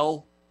up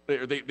well.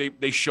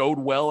 They showed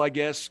well, I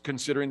guess,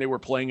 considering they were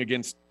playing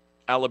against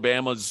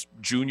Alabama's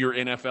junior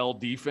NFL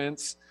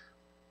defense.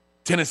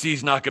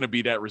 Tennessee's not going to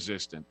be that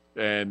resistant.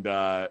 And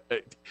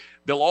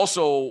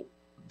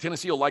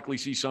Tennessee will likely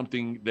see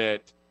something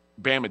that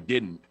Bama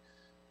didn't.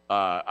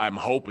 I'm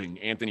hoping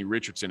Anthony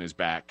Richardson is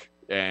back.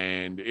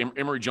 And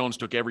Emory Jones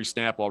took every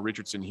snap while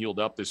Richardson healed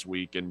up this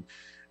week.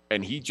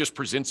 And he just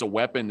presents a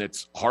weapon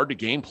that's hard to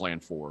game plan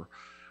for.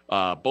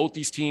 Both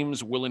these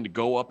teams willing to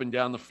go up and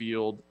down the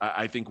field.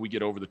 I think we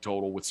get over the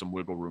total with some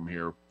wiggle room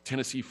here.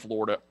 Tennessee,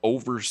 Florida,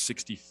 over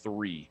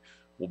 63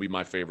 will be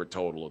my favorite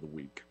total of the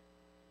week.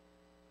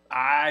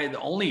 The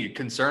only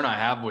concern I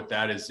have with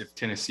that is if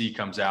Tennessee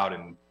comes out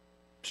and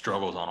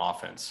struggles on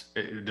offense.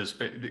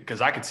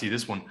 Because I could see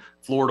this one.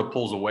 Florida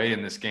pulls away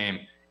in this game,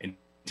 and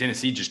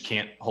Tennessee just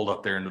can't hold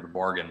up their end of the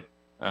bargain.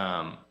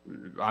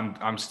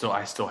 I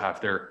still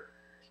have their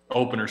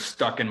opener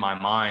stuck in my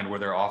mind where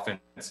their offense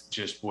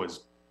just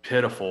was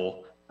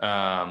pitiful.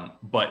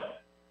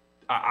 But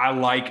I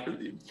like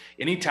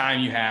anytime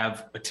you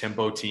have a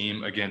tempo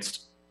team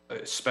against,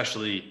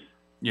 especially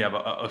you have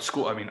a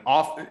school. I mean,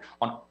 on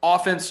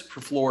offense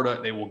for Florida,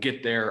 they will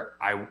get there.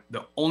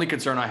 The only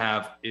concern I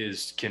have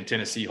is, can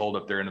Tennessee hold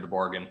up their end of the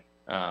bargain?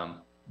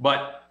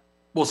 But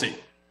we'll see.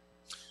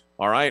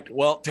 All right.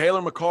 Well,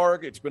 Taylor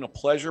McHargue, it's been a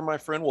pleasure, my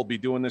friend. We'll be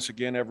doing this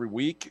again every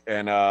week,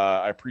 and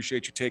I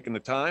appreciate you taking the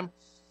time.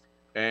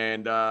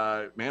 And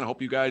man, I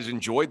hope you guys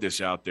enjoyed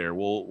this out there.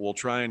 We'll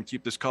try and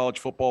keep this college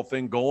football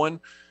thing going,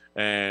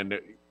 and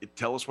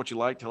tell us what you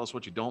like, tell us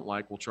what you don't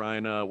like. We'll try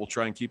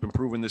and keep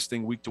improving this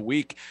thing week to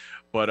week.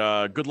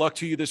 But good luck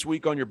to you this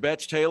week on your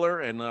bets,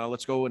 Taylor. And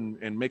let's go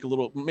and make a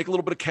little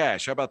bit of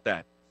cash. How about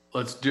that?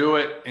 Let's do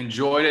it.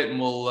 Enjoyed it, and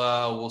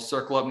we'll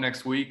circle up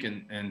next week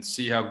and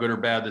see how good or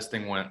bad this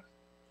thing went.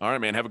 All right,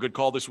 man. Have a good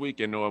call this week,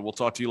 and we'll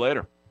talk to you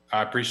later.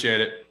 I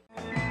appreciate it.